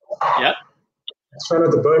 Yeah. Try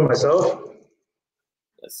not to burn myself.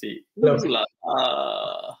 Let's see. Wow.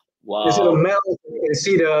 This little melt. You can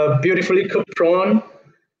see the beautifully cooked prawn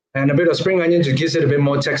and a bit of spring onion to gives it a bit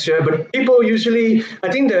more texture. But people usually,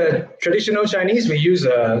 I think the traditional Chinese, we use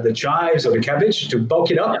the chives or the cabbage to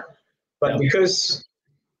bulk it up. But because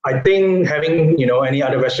I think having any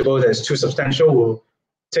other vegetable that's too substantial will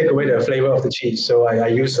take away the flavor of the cheese. So I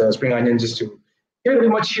use spring onion just to give it a bit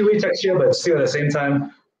more chewy texture, but still at the same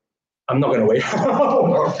time, I'm not going to wait.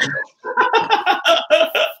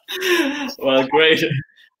 Well, great.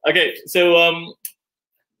 Okay, so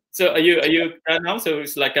so are you done now? So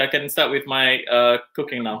it's like I can start with my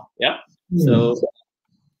cooking now. Yeah. So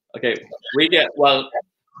okay, while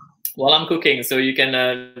I'm cooking, so you can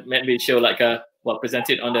maybe show present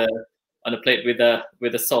it on the plate with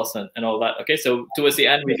the sauce and all that. Okay, so towards the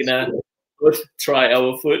end we're gonna try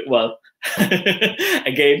our food. Well,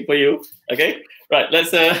 again for you. Okay, right.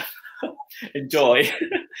 Let's enjoy.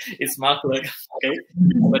 It's marvelous. Okay.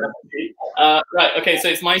 Right. Okay. So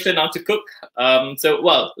it's my turn now to cook. So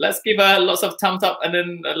let's give lots of thumbs up and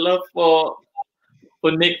then a love for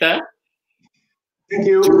Nick there. Thank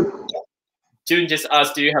you. June just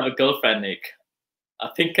asked, "Do you have a girlfriend, Nick?" I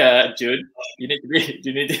think June, you need to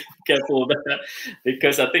be careful there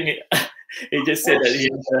because I think he just said that he's.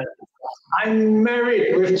 I'm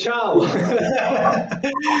married with child. Looking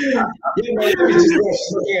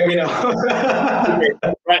at me now.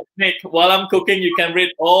 Right, Nick. While I'm cooking, you can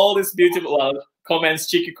read all these beautiful comments,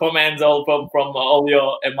 cheeky comments, all from all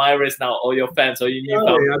your admirers now, all your fans, or your new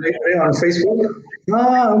fans. Are they on Facebook?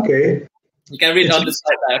 Okay. You can read on the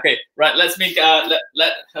side. Okay, right. Let's make. I'm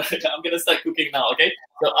gonna start cooking now. Okay,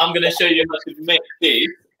 so I'm gonna show you how to make this.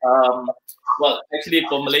 Well, actually,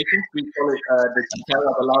 for Malaysians, we call it the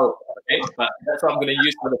Chitara Balau. Okay, but that's what I'm going to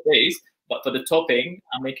use for the base. But for the topping,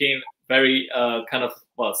 I'm making very kind of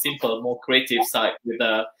simple, more creative side with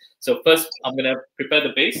so first I'm going to prepare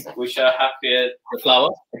the base, which I have here the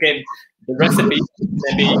flour. Again, the recipe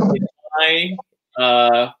will be in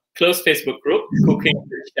my close Facebook group, Cooking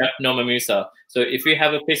with Chef Norman Musa. So if you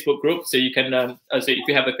have a Facebook group, so you can so if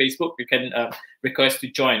you have a Facebook, you can request to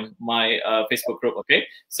join my Facebook group. Okay,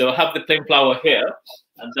 so I have the plain flour here,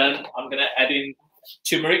 and then I'm going to add in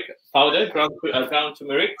turmeric powder, ground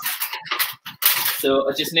turmeric. So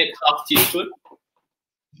I just need half teaspoon.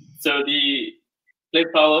 So the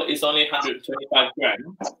plain flour is only 125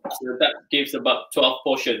 grams. So that gives about 12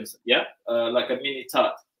 portions. Yeah, like a mini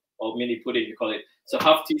tart or mini pudding, you call it. So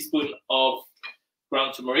half teaspoon of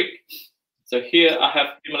ground turmeric. So here I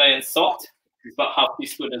have Himalayan salt. It's about half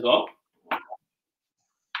teaspoon as well.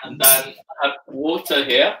 And then I have water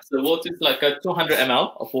here. So water is like a 200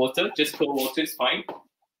 ml of water. Just cold water is fine.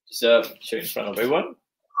 Just show in front of everyone.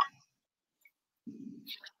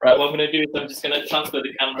 Right, what I'm going to do is I'm just going to transfer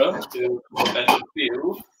the camera to a better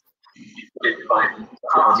view.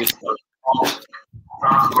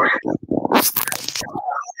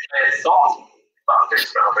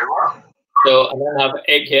 So I'm going to have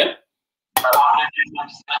egg here.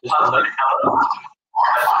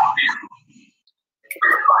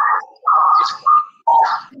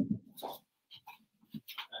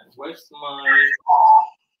 And where's my...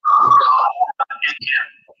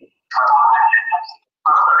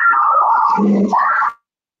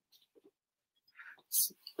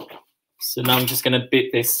 So now I'm just going to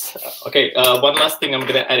beat this. Okay, one last thing I'm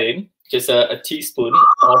going to add in, just a teaspoon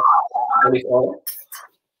of olive oil.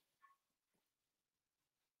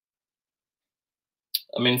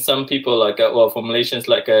 I mean, some people like, well, for Malaysians,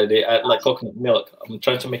 like they add like coconut milk. I'm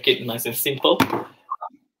trying to make it nice and simple.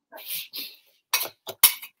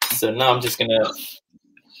 So now I'm just going to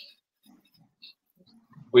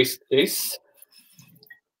whisk this.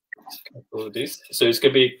 This. So it's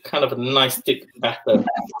going to be kind of a nice thick batter.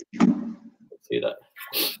 See that?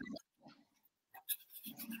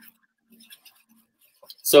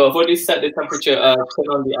 So I've already set the temperature, turn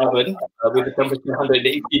on the oven with the temperature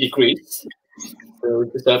 180 degrees. So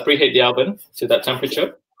just preheat the oven to that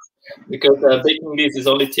temperature, because baking this is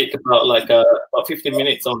only take about like about 15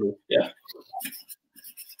 minutes only. Yeah.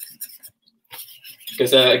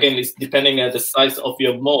 Because again, it's depending on the size of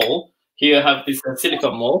your mold. Here I have this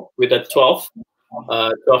silicone mold with a 12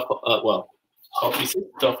 pieces,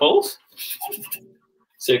 12 holes.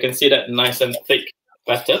 So you can see that nice and thick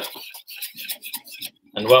batter.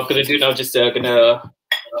 And what I'm going to do now, just going to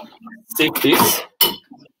sieve this.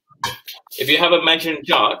 If you have a measuring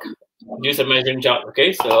jug, use a measuring jug,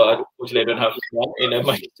 okay? So unfortunately, I don't have one in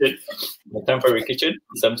my kitchen, my temporary kitchen.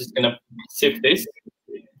 So I'm just going to sieve this.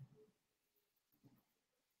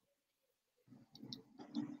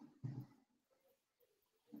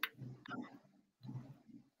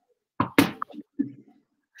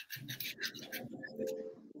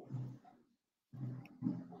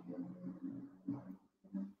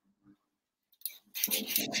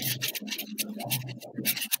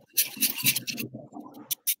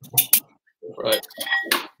 Right.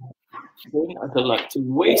 I don't like to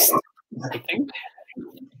waste anything.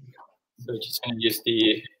 So just going to use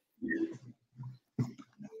the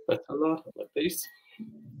spatula like this.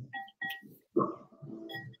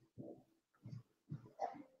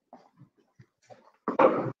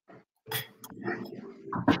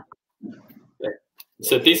 Okay.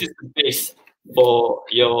 So this is the base for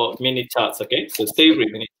your mini tarts, okay? So savory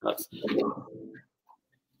mini tarts.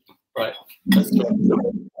 Right. Let's go.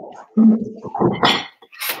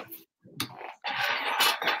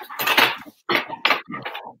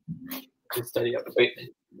 Just study up a bit.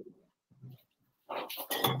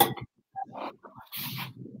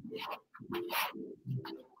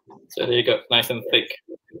 So there you go, nice and thick.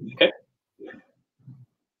 Okay.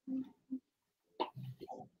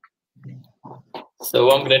 So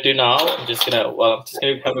what I'm gonna do now, I'm just gonna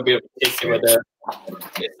have a bit of a taste, see whether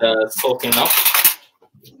it's salty enough.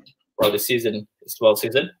 Well, the season is well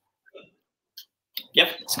seasoned. Yep,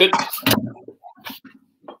 it's good.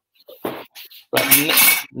 Right,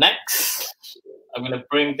 next, I'm gonna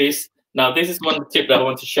bring this. Now, this is one tip that I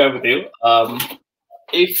want to share with you.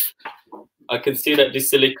 If I can see that this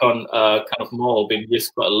silicone kind of mold being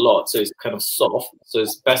used quite a lot, so it's kind of soft. So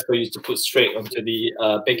it's best for you to put straight onto the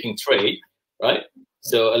baking tray, right?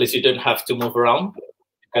 So at least you don't have to move around,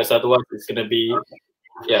 because otherwise it's going to be,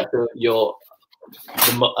 yeah, so your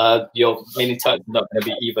mini tart is not going to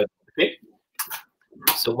be even. Okay.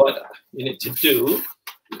 So what you need to do,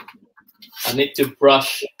 I need to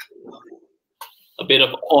brush a bit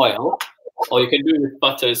of oil or you can do it with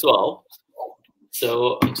butter as well.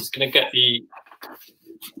 So I'm just gonna get the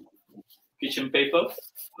kitchen paper.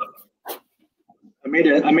 I made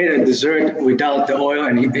a dessert without the oil,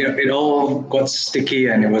 and it all got sticky,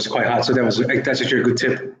 and it was quite hard. So that's actually a good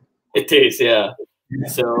tip. It is, yeah.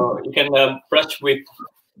 So you can brush with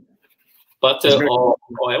butter or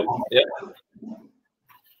oil. Yeah.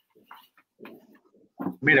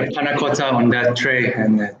 Made a panna cotta on that tray,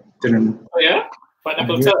 and it didn't. Oh yeah, panna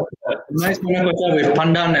cotta. Yeah. Nice panna cotta with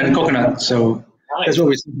pandan and coconut. So nice. That's what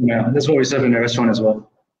we serve now. That's what we serve in the restaurant as well.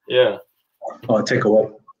 Yeah. Or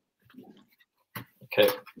takeaway. Okay,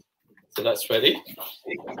 so that's ready.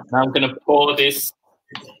 Now I'm gonna pour this.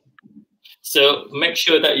 So make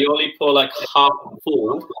sure that you only pour like half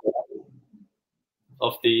full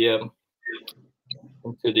of the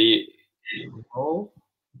into the bowl.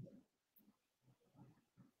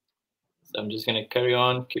 So I'm just gonna carry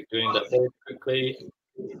on, keep doing that very quickly.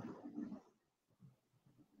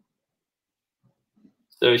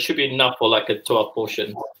 So it should be enough for like a 12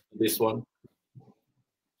 portion. This one.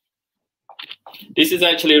 This is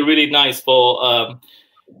actually really nice for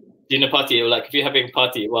dinner party. Like if you're having a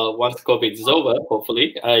party, well, once COVID is over,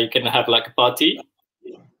 hopefully, you can have like a party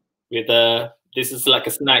with this is like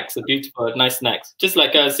a snack, so beautiful, nice snacks. Just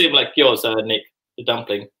like same like yours, Nick, the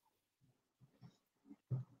dumpling.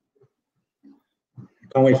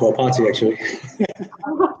 Can't wait for a party, actually.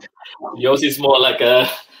 Yours is more like a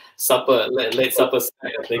supper, late supper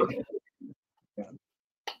snack, I think.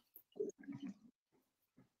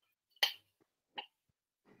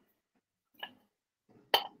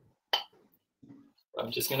 I'm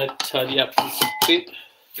just gonna tidy up this bit.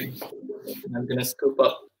 And I'm gonna scoop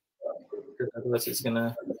up because otherwise it's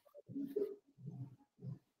gonna.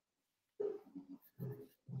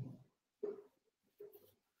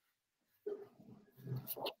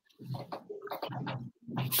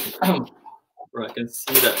 Right, I can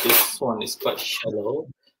see that this one is quite shallow.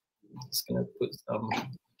 I'm just gonna put some.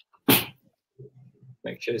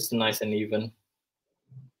 Make sure it's nice and even.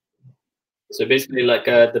 So basically, like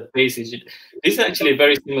the base is. This is actually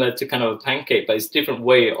very similar to kind of a pancake, but it's a different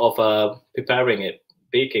way of preparing it,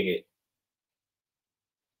 baking it.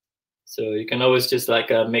 So you can always just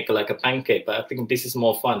like make like a pancake, but I think this is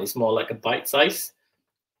more fun. It's more like a bite size.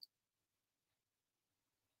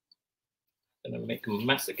 Gonna make a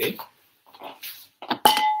mess again.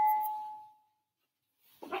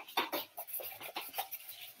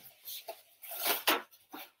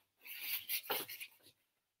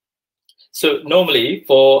 So normally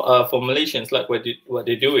for Malaysians, like what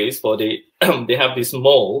they do is for the they have this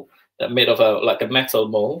mold that made of like a metal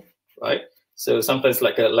mold, right? So sometimes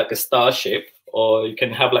like a star shape, or you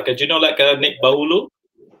can have like a, do you know like a Nick bahulu?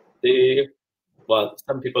 Well,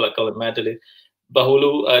 some people call it Madeline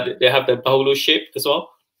bahulu. They have the bahulu shape as well.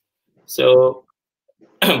 So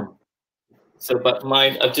but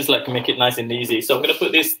mine, I just like to make it nice and easy. So I'm gonna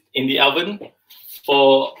put this in the oven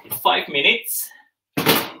for 5 minutes.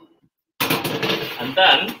 And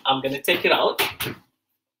then I'm going to take it out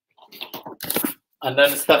and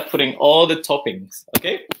then start putting all the toppings,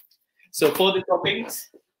 okay? So for the toppings,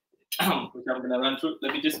 which I'm going to run through,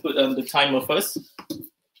 let me just put on the timer first.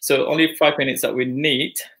 So only 5 minutes that we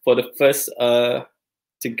need for the first, to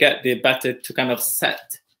get the batter to kind of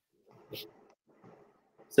set.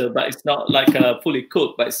 So, but it's not like fully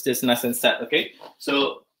cooked, but it's just nice and set, okay?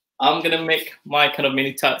 So I'm gonna make my kind of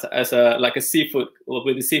mini tart as like a seafood, or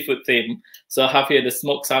with a seafood theme. So I have here the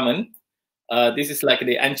smoked salmon. This is like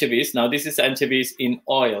the anchovies. Now this is anchovies in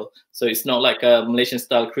oil, so it's not like a Malaysian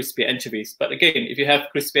style crispy anchovies. But again, if you have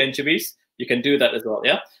crispy anchovies, you can do that as well.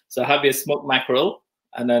 Yeah. So I have here smoked mackerel,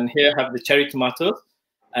 and then here I have the cherry tomatoes,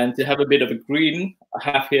 and to have a bit of a green, I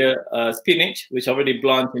have here spinach, which I already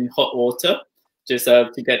blanched in hot water, just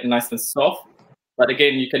to get nice and soft. But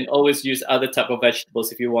again, you can always use other type of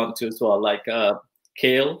vegetables if you want to as well, like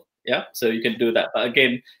kale. Yeah, so you can do that. But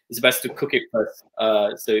again, it's best to cook it first,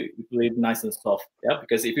 so it's really nice and soft. Yeah,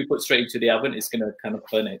 because if you put straight into the oven, it's gonna kind of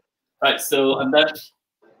burn it. Right. So and then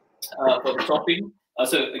for the topping,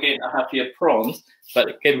 so again, I have here prawns. But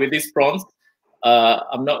again, with these prawns,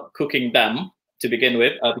 I'm not cooking them to begin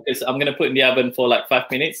with because I'm gonna put in the oven for like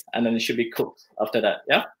 5 minutes, and then it should be cooked after that.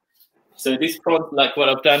 Yeah. So these prawns, like what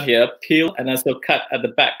I've done here, peel and also cut at the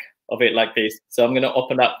back of it like this. So I'm going to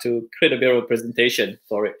open up to create a video presentation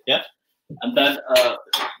for it, yeah? And then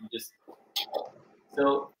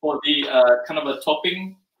so for the kind of a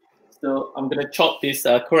topping, so I'm going to chop this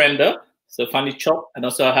coriander, so finely chopped, and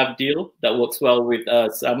also I have dill that works well with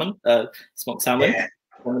salmon, smoked salmon. Yeah.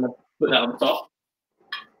 I'm going to put that on top.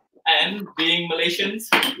 And being Malaysians,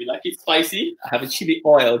 we like it spicy. I have a chili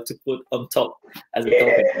oil to put on top as a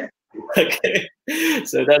topping. Okay,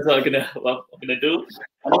 so that's what I'm gonna do.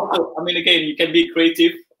 And also, I mean, again, you can be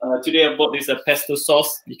creative. Today I bought this pesto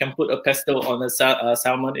sauce. You can put a pesto on a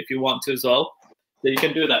salmon if you want to as well. So you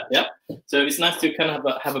can do that, yeah. So it's nice to kind of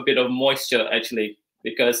have a bit of moisture actually,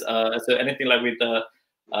 because so anything like with the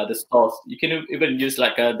sauce, you can even use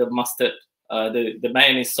like the mustard, the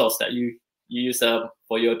mayonnaise sauce that you use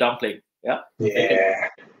for your dumpling, yeah. Yeah.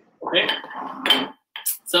 Okay.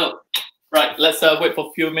 So right, let's wait for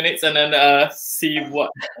a few minutes and then see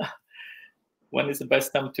when is the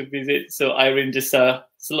best time to visit. So Irene just there's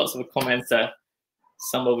lots of comments there.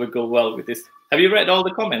 Some will go well with this. Have you read all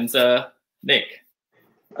the comments, Nick?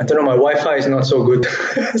 I don't know, my Wi-Fi is not so good.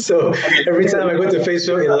 So every time I go to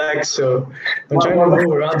Facebook, it lags. So I'm trying to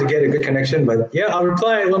move around to get a good connection. But yeah, I'll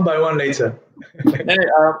reply one by one later.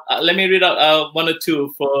 Let me read out one or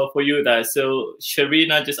two for you there. So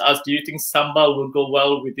Sharina just asked, do you think sambal will go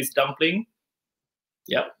well with this dumpling?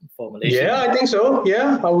 Yeah, formulation. Yeah, I think so.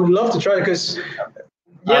 Yeah, I would love to try it because,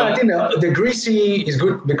 yeah, I think the greasy is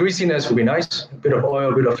good. The greasiness would be nice. A bit of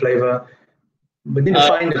oil, a bit of flavor. But need to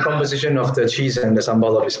find the composition of the cheese and the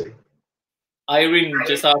sambal, obviously. Irene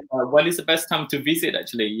just asked, when is the best time to visit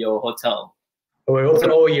actually your hotel? We're open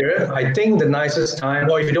all year. I think the nicest time,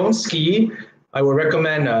 or if you don't ski, I would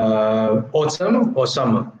recommend autumn or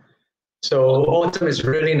summer. So autumn is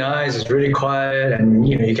really nice. It's really quiet, and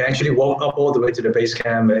you can actually walk up all the way to the base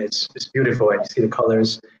camp. It's beautiful, and you see the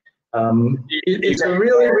colors. It's a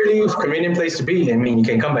really convenient place to be. I mean, you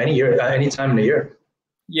can come any time in the year.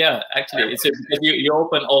 Yeah, actually, it's because you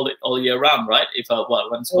open all year round, right? If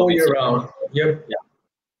once all year round. Yep. Yeah.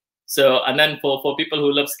 So and then for people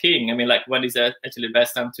who love skiing, I mean, like when is actually the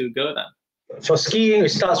best time to go then? For skiing,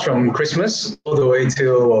 it starts from Christmas all the way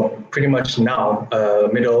till pretty much now,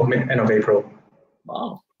 end of April.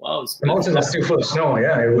 Wow! The mountains are still full of snow.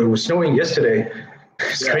 Yeah, it was snowing yesterday.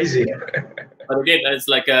 It's crazy. But again, it's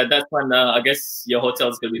like that's when I guess your hotel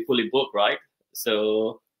is gonna be fully booked, right?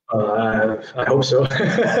 So. I hope so.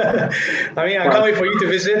 I mean, I can't wait for you to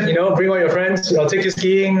visit. Bring all your friends. I'll take you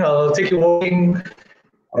skiing. I'll take you walking.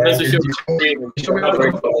 Show me how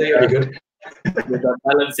to be good. With that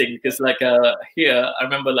balancing, because like here, I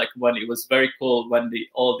remember like when it was very cold, when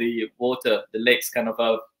all the water, the lakes kind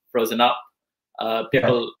of frozen up.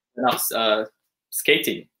 People not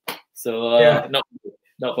skating. So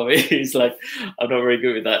not for me. It's like I'm not very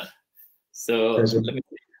good with that. So let me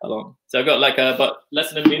see how long. So I've got like about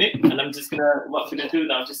less than a minute, and I'm just what I'm gonna do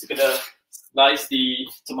now. I'm just gonna slice the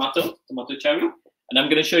tomato cherry, and I'm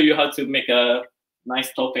gonna show you how to make a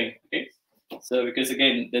nice topping. Okay. So because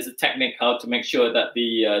again, there's a technique how to make sure that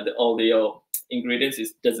all the ingredients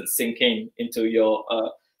doesn't sink into your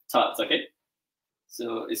tarts. Okay.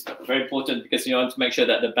 So it's very important because you want to make sure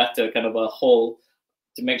that the batter kind of a whole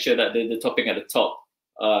to make sure that the topping at the top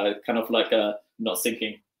kind of like not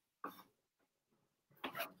sinking.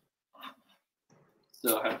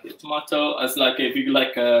 So I have your tomato. As like if you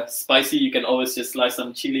like spicy, you can always just slice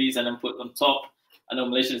some chilies and then put on top. I know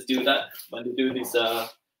Malaysians do that when they do this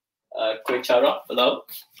kueh cara below.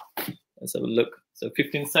 Let's have a look. So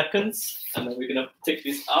 15 seconds, and then we're gonna take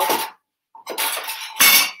this out.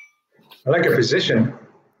 I like your precision.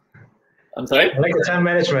 I'm sorry? I like your time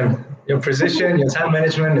management. Your precision, your time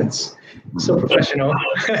management, it's so professional.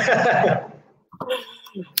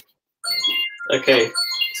 Okay,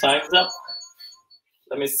 time's up.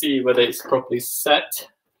 Let me see whether it's properly set.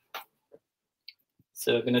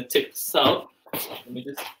 So I'm gonna take this out. Let me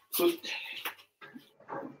just put.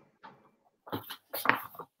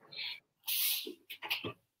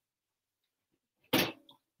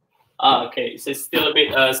 Okay. So it's still a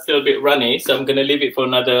bit runny. So I'm gonna leave it for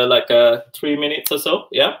another like 3 minutes or so.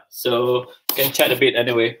 Yeah. So you can chat a bit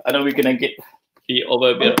anyway. I know we're gonna be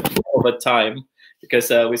over time because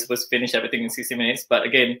we're supposed to finish everything in 60 minutes. But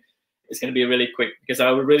again, it's gonna be really quick because I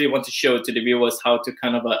would really want to show to the viewers how to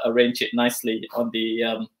kind of arrange it nicely on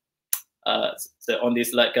the so on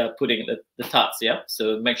this like pudding the tarts. Yeah.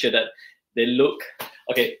 So make sure that they look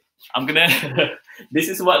okay. I'm gonna. This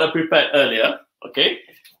is what I prepared earlier. Okay.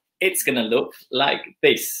 It's gonna look like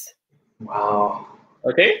this. Wow.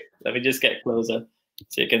 Okay, let me just get closer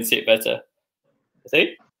so you can see it better.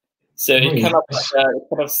 See? So it kind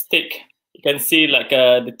of stick. You can see like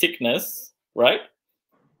the thickness, right?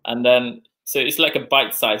 And then so it's like a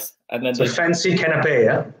bite size. And then the fancy canapé,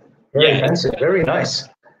 yeah. Very fancy, very nice.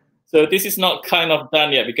 So this is not kind of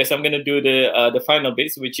done yet because I'm gonna do the final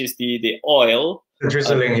bits, which is the oil. The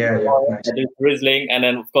drizzling, nice. The drizzling, and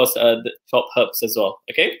then of course the chopped herbs as well.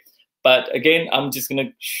 Okay. But again, I'm just going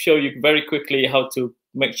to show you very quickly how to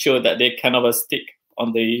make sure that they kind of stick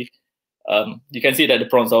on the, you can see that the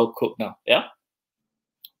prawns are all cooked now, yeah?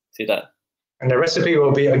 See that? And the recipe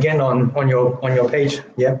will be again on your page.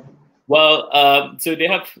 Yeah. Well, so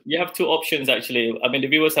you have two options actually. I mean, the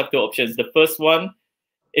viewers have two options. The first one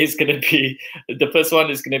is going to be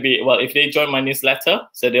well, if they join my newsletter,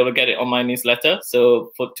 so they will get it on my newsletter.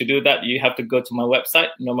 So to do that, you have to go to my website,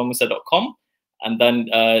 normanmusa.com, and then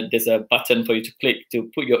there's a button for you to click to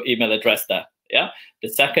put your email address there. Yeah. The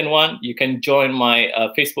second one, you can join my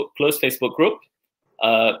closed Facebook group,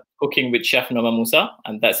 Cooking with Chef Norman Musa,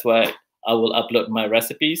 and that's where I will upload my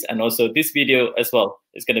recipes, and also this video as well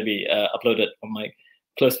is going to be uploaded on my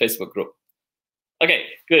closed Facebook group. Okay,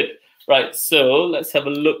 good. Right, so let's have a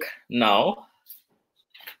look now.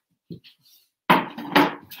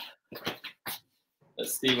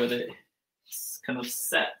 Let's see whether it's kind of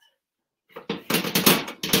set.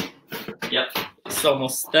 Yep, it's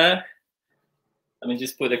almost there. Let me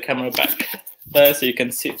just put the camera back there so you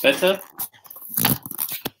can see it better.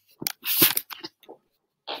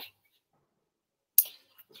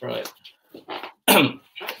 Right. Okay.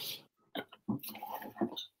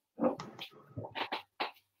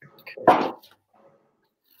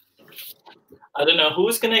 I don't know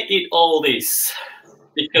who's gonna eat all this,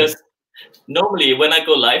 because normally when I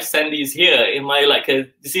go live, Sandy's here in my you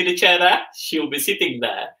see the chair there? She'll be sitting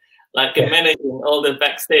there, like managing all the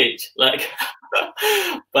backstage. Like,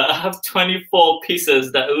 but I have 24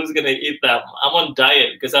 pieces. That who's gonna eat them? I'm on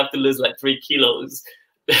diet because I have to lose like 3 kilos.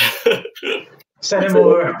 Send him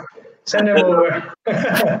over. Send him over.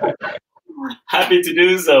 Happy to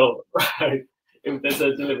do so. Right. If there's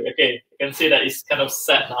a delivery. Okay, you can see that it's kind of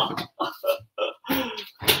set now.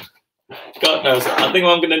 God knows. I think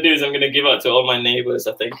what I'm going to do is I'm going to give out to all my neighbors,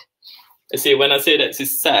 I think. You see, when I say that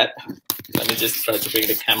it's set, let me just try to bring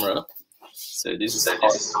the camera. So this is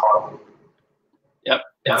yep,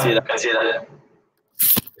 you can see that.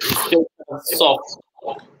 It's still kind of soft.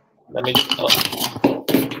 Let me just,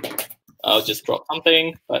 I'll just drop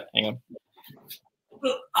something, but hang on.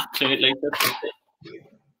 I'll do it later.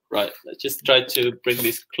 Right, let's just try to bring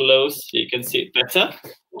this close so you can see it better.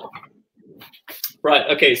 Right,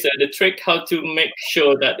 okay, so the trick how to make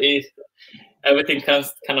sure that everything can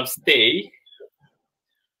kind of stay.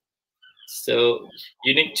 So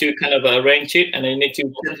you need to kind of arrange it, and then you need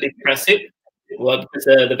to gently press it. Well, because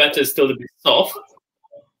the batter is still a bit soft.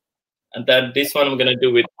 And then this one I'm going to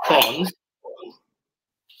do with prawns.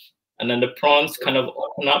 And then the prawns kind of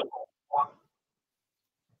open up.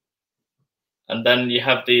 And then you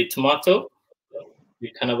have the tomato. You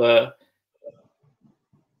kind of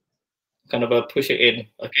push it in,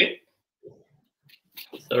 okay?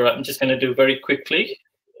 So I'm just going to do very quickly.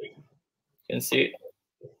 You can see it.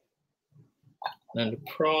 And the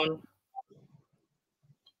prawn.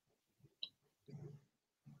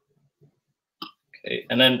 Okay,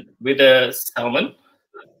 and then with the salmon.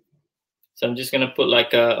 So I'm just going to put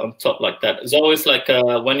like on top like that. It's always like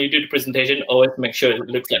when you do the presentation, always make sure it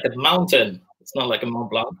looks like a mountain. It's not like a Mont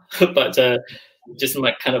Blanc, but just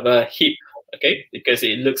like kind of a heap, okay? Because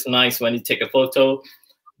it looks nice when you take a photo.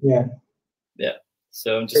 Yeah. Yeah.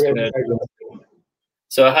 So I'm just gonna.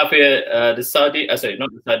 So I have here the sardine. Sorry,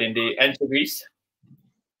 not the sardine. The anchovies.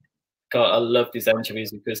 God, I love these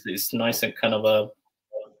anchovies because it's nice and kind of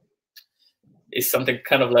it's something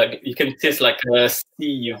kind of like you can taste like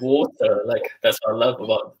sea water. Like that's what I love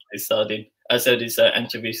about this sardine. I said these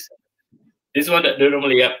anchovies. This one that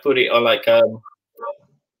normally I put it on like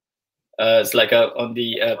it's like on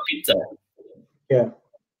the pizza. Yeah.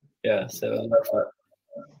 Yeah. So I love that.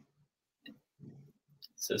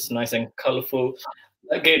 So it's nice and colorful.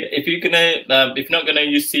 Again, if you're not gonna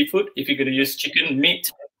use seafood, if you're gonna use chicken,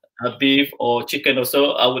 meat, beef or chicken or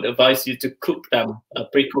so, I would advise you to cook them,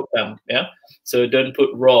 pre-cook them. Yeah. So don't put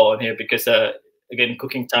raw on here because again,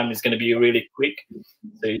 cooking time is gonna be really quick.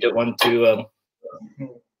 So you don't want to.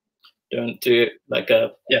 Don't do it like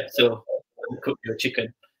so cook your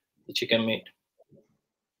chicken, the chicken meat.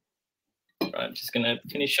 Right, I'm just gonna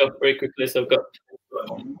finish off very quickly. So I've got,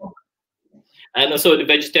 and also the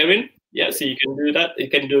vegetarian. Yeah, so you can do that. You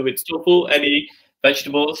can do with tofu, any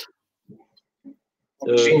vegetables.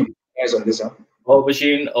 So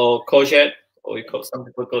aubergine or courgette, or some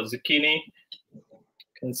people call zucchini. You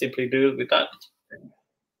can simply do it with that.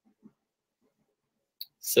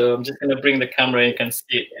 So I'm just gonna bring the camera. You can see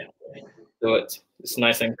it. So it's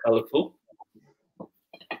nice and colorful.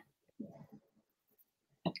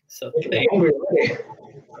 So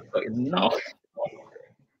enough.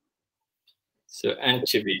 So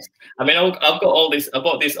anchovies. I mean, I've got all this. I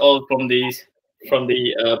bought this all from the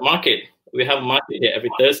market. We have a market here every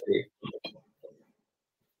Thursday.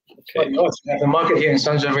 Okay. Oh, gosh, we have a market here in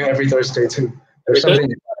Sanjay every Thursday too. There's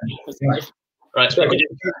something. Right.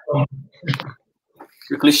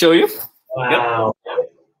 quickly show you. Wow.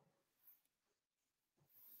 Yep.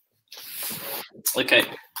 Okay.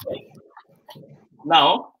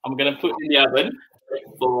 Now I'm gonna put in the oven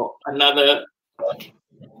for another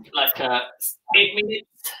like 8 minutes,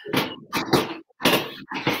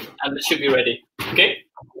 and it should be ready. Okay.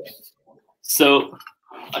 So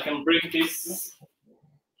I can bring this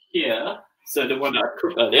here. So the one I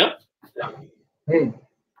cooked earlier. Hmm.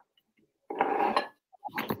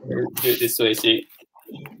 Do it this way. See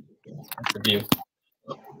the view.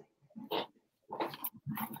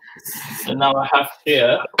 So now I have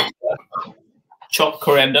here chopped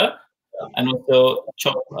coriander and also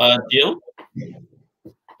chopped dill.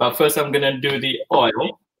 But first I'm gonna do the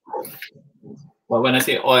oil. Well, when I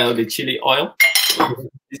say oil, the chili oil.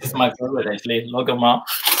 This is my favorite actually, logama.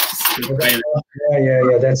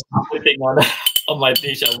 Yeah. That's Everything on my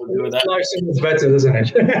dish, I will do that. life so much better, doesn't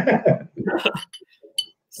it?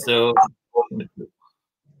 So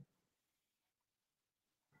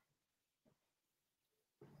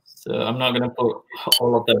I'm not gonna put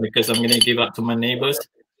all of them because I'm gonna give out to my neighbors.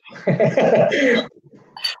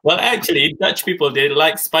 Well, actually, Dutch people, they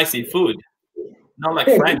like spicy food, not like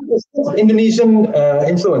French. Indonesian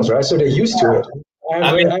influence, right? So they're used to it.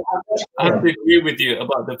 I have to agree with you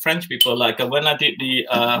about the French people. Like when I did the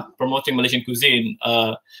promoting Malaysian cuisine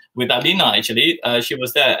with Alina, actually, she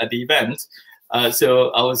was there at the event.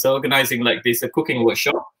 So I was organizing like this cooking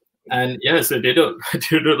workshop, and yeah, so they don't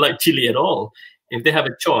like chili at all. If they have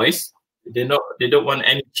a choice, they don't want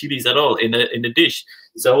any chilies at all in the dish.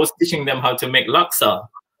 So I was teaching them how to make laksa.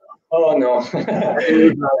 Oh no!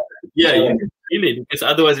 Yeah, you can chili because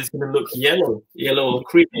otherwise it's going to look yellow or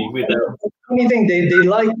creamy. With funny thing, they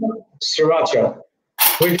like sriracha.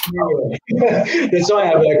 Which, that's why I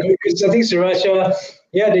have because I think sriracha.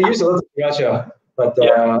 Yeah, they use a lot of sriracha, but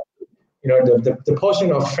you know the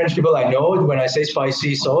portion of French people I know, when I say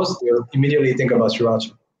spicy sauce, they'll immediately think about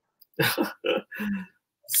sriracha.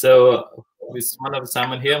 So with one of the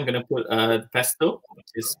salmon here, I'm gonna put pesto,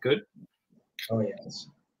 which is good. Oh yes.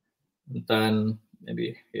 And then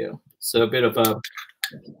maybe here, so a bit of a.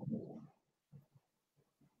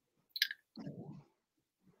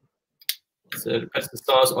 So the pesto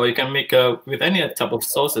sauce, or you can make with any type of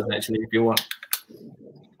sauces actually if you want.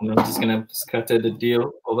 And I'm just gonna scatter the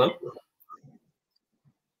dill over.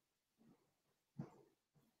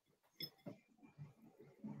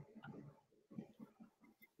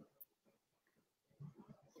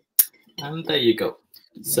 And there you go.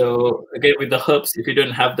 So again, with the herbs, if you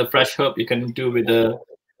don't have the fresh herb, you can do with the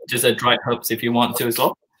just a dried herbs if you want to as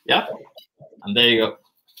well. Yeah. And there you go.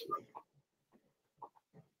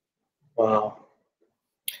 Wow.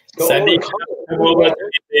 Sandy, come over to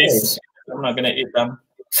eat this. I'm not gonna eat them.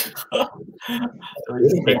 I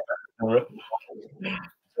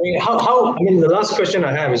mean, how? I mean, the last question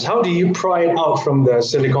I have is, how do you pry it out from the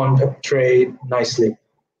silicone tray nicely?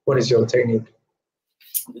 What is your technique?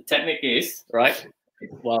 The technique is right.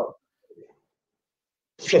 Well,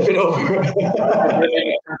 flip it over.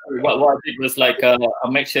 what I did was like I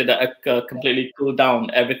make sure that I completely cool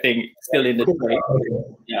down everything still in the tray.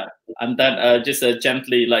 Yeah, and then just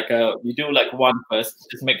gently like you do like one first.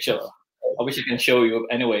 Just make sure. I wish I can show you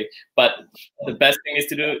anyway, but the best thing is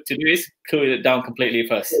to do is cool it down completely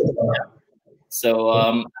first. Yeah.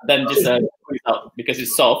 So then just squeeze out because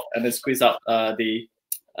it's soft, and then squeeze out the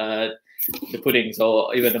puddings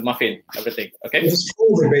or even the muffin, everything. Okay. Just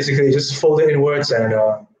fold it basically. Just fold it inwards and.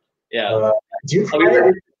 Yeah. Do you pry it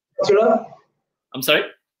with a spatula? I'm sorry.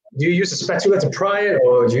 Do you use a spatula to pry it,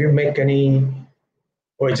 or do you make any,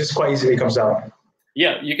 or it just quite easily comes out?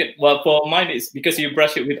 Yeah, you can. Well, for mine, it's because you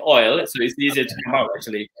brush it with oil, so it's easier to come out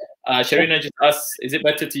actually. Sharina just asked, is it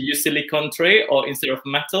better to use silicone tray or instead of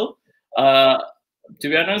metal? To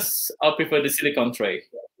be honest, I prefer the silicone tray.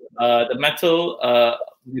 The metal,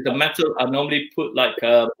 with the metal, I normally put like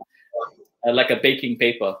a baking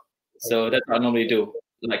paper. So that's what I normally do.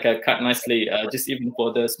 Like I cut nicely, just even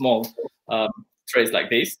for the small trays like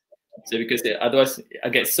this. So because otherwise I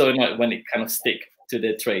get so annoyed when it kind of stick to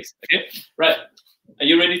the trays. Okay, right. Are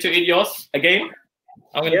you ready to eat yours again?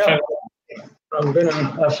 I'm gonna try.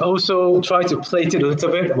 I've also tried to plate it a little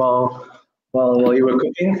bit while you were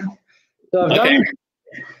cooking. So I've done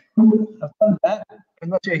that. I'm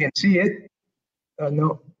not sure you can see it.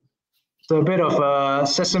 No. So a bit of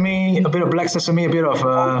sesame, a bit of black sesame, a bit of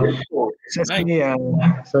sesame.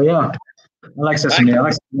 So yeah, I like sesame. I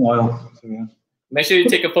like sesame oil. So, yeah. Make sure you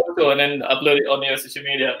take a photo and then upload it on your social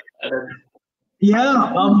media. And then...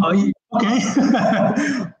 Yeah. Okay.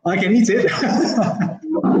 I can eat it.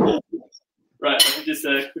 Right. Let me just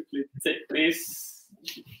quickly take this.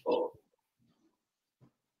 Oh.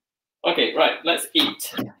 Okay, right. Let's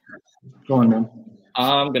eat. Go on then.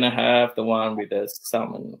 I'm gonna have the one with the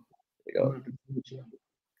salmon. There we go. It's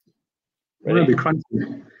gonna be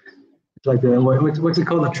crunchy. It's like the what's it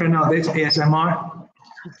called? The trend nowadays, ASMR.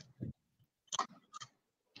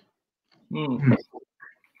 Mm.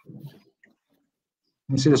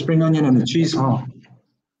 You see the spring onion and the cheese, huh?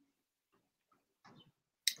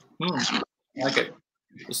 I like it.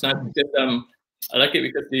 It's nice because I like it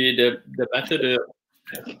because the batter, the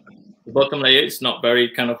bottom layer is not very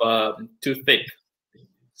kind of too thick.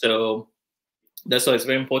 So that's why it's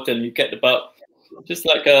very important. You get about just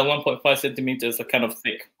like 1.5 centimeters, kind of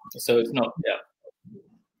thick. So it's not, yeah.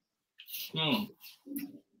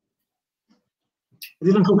 I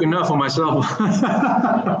didn't cook enough for myself.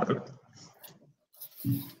 How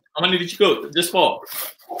many did you cook? Just 4?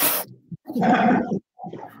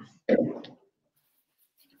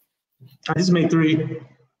 I just made 3.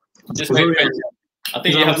 Just made 3. I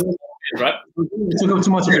think you have some, right? It took up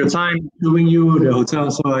too much of your time doing the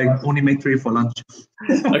hotel, so I only made 3 for lunch.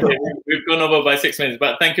 Okay, we've gone over by 6 minutes,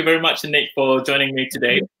 but thank you very much, Nick, for joining me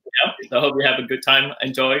today. Yeah, I hope you have a good time,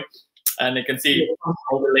 enjoy, and you can see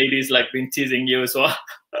all the ladies like been teasing you as well.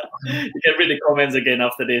 You can read the comments again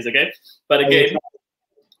after this, okay? But again,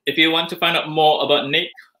 if you want to find out more about Nick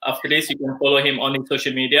after this, you can follow him on his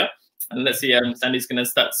social media. And let's see, Sandy's gonna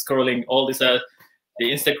start scrolling all this the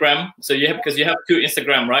Instagram. So because you have 2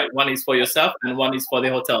 Instagram, right? One is for yourself and one is for the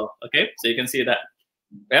hotel. Okay, so you can see that.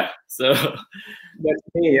 Yeah. So that's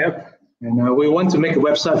me. Yeah. And we want to make a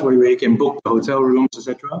website where you can book the hotel rooms,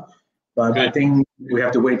 etc. But I think we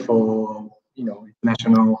have to wait for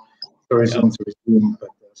international tourism to resume. But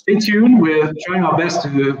stay tuned. We're trying our best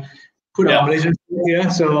to put our Malaysians here.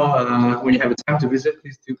 So when you have a time to visit,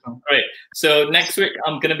 please do come. Great. So next week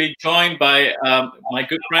I'm going to be joined by my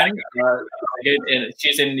good friend. Again,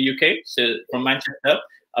 she's in the UK, so from Manchester.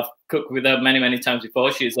 I've cooked with her many times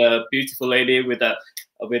before. She's a beautiful lady with a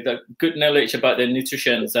good knowledge about the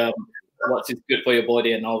nutrition, what is good for your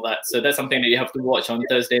body and all that. So that's something that you have to watch on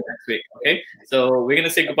Thursday next week. Okay. So we're going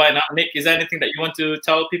to say goodbye now. Nick, is there anything that you want to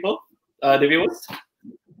tell people, the viewers?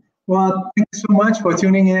 Well, thank you so much for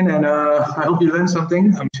tuning in, and I hope you learned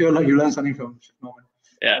something. I'm sure you learned something from Norman.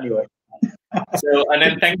 Yeah. Anyway. So, and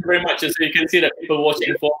then thank you very much. So you can see that people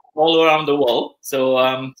watching from all around the world. So,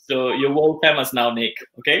 so you're world famous now, Nick.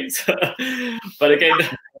 Okay. So, but again,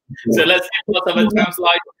 so let's give lots of times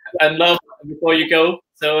like and love before you go.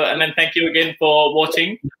 So, and then thank you again for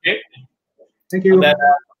watching. Okay. Thank you. Then,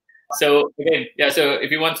 so again, yeah. So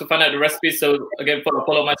if you want to find out the recipes, so again,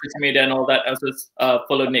 follow my social media and all that. Also,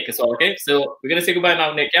 follow Nick as well. Okay. So we're gonna say goodbye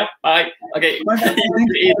now, Nick. Yeah. Bye. Okay. Bye.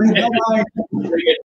 Bye.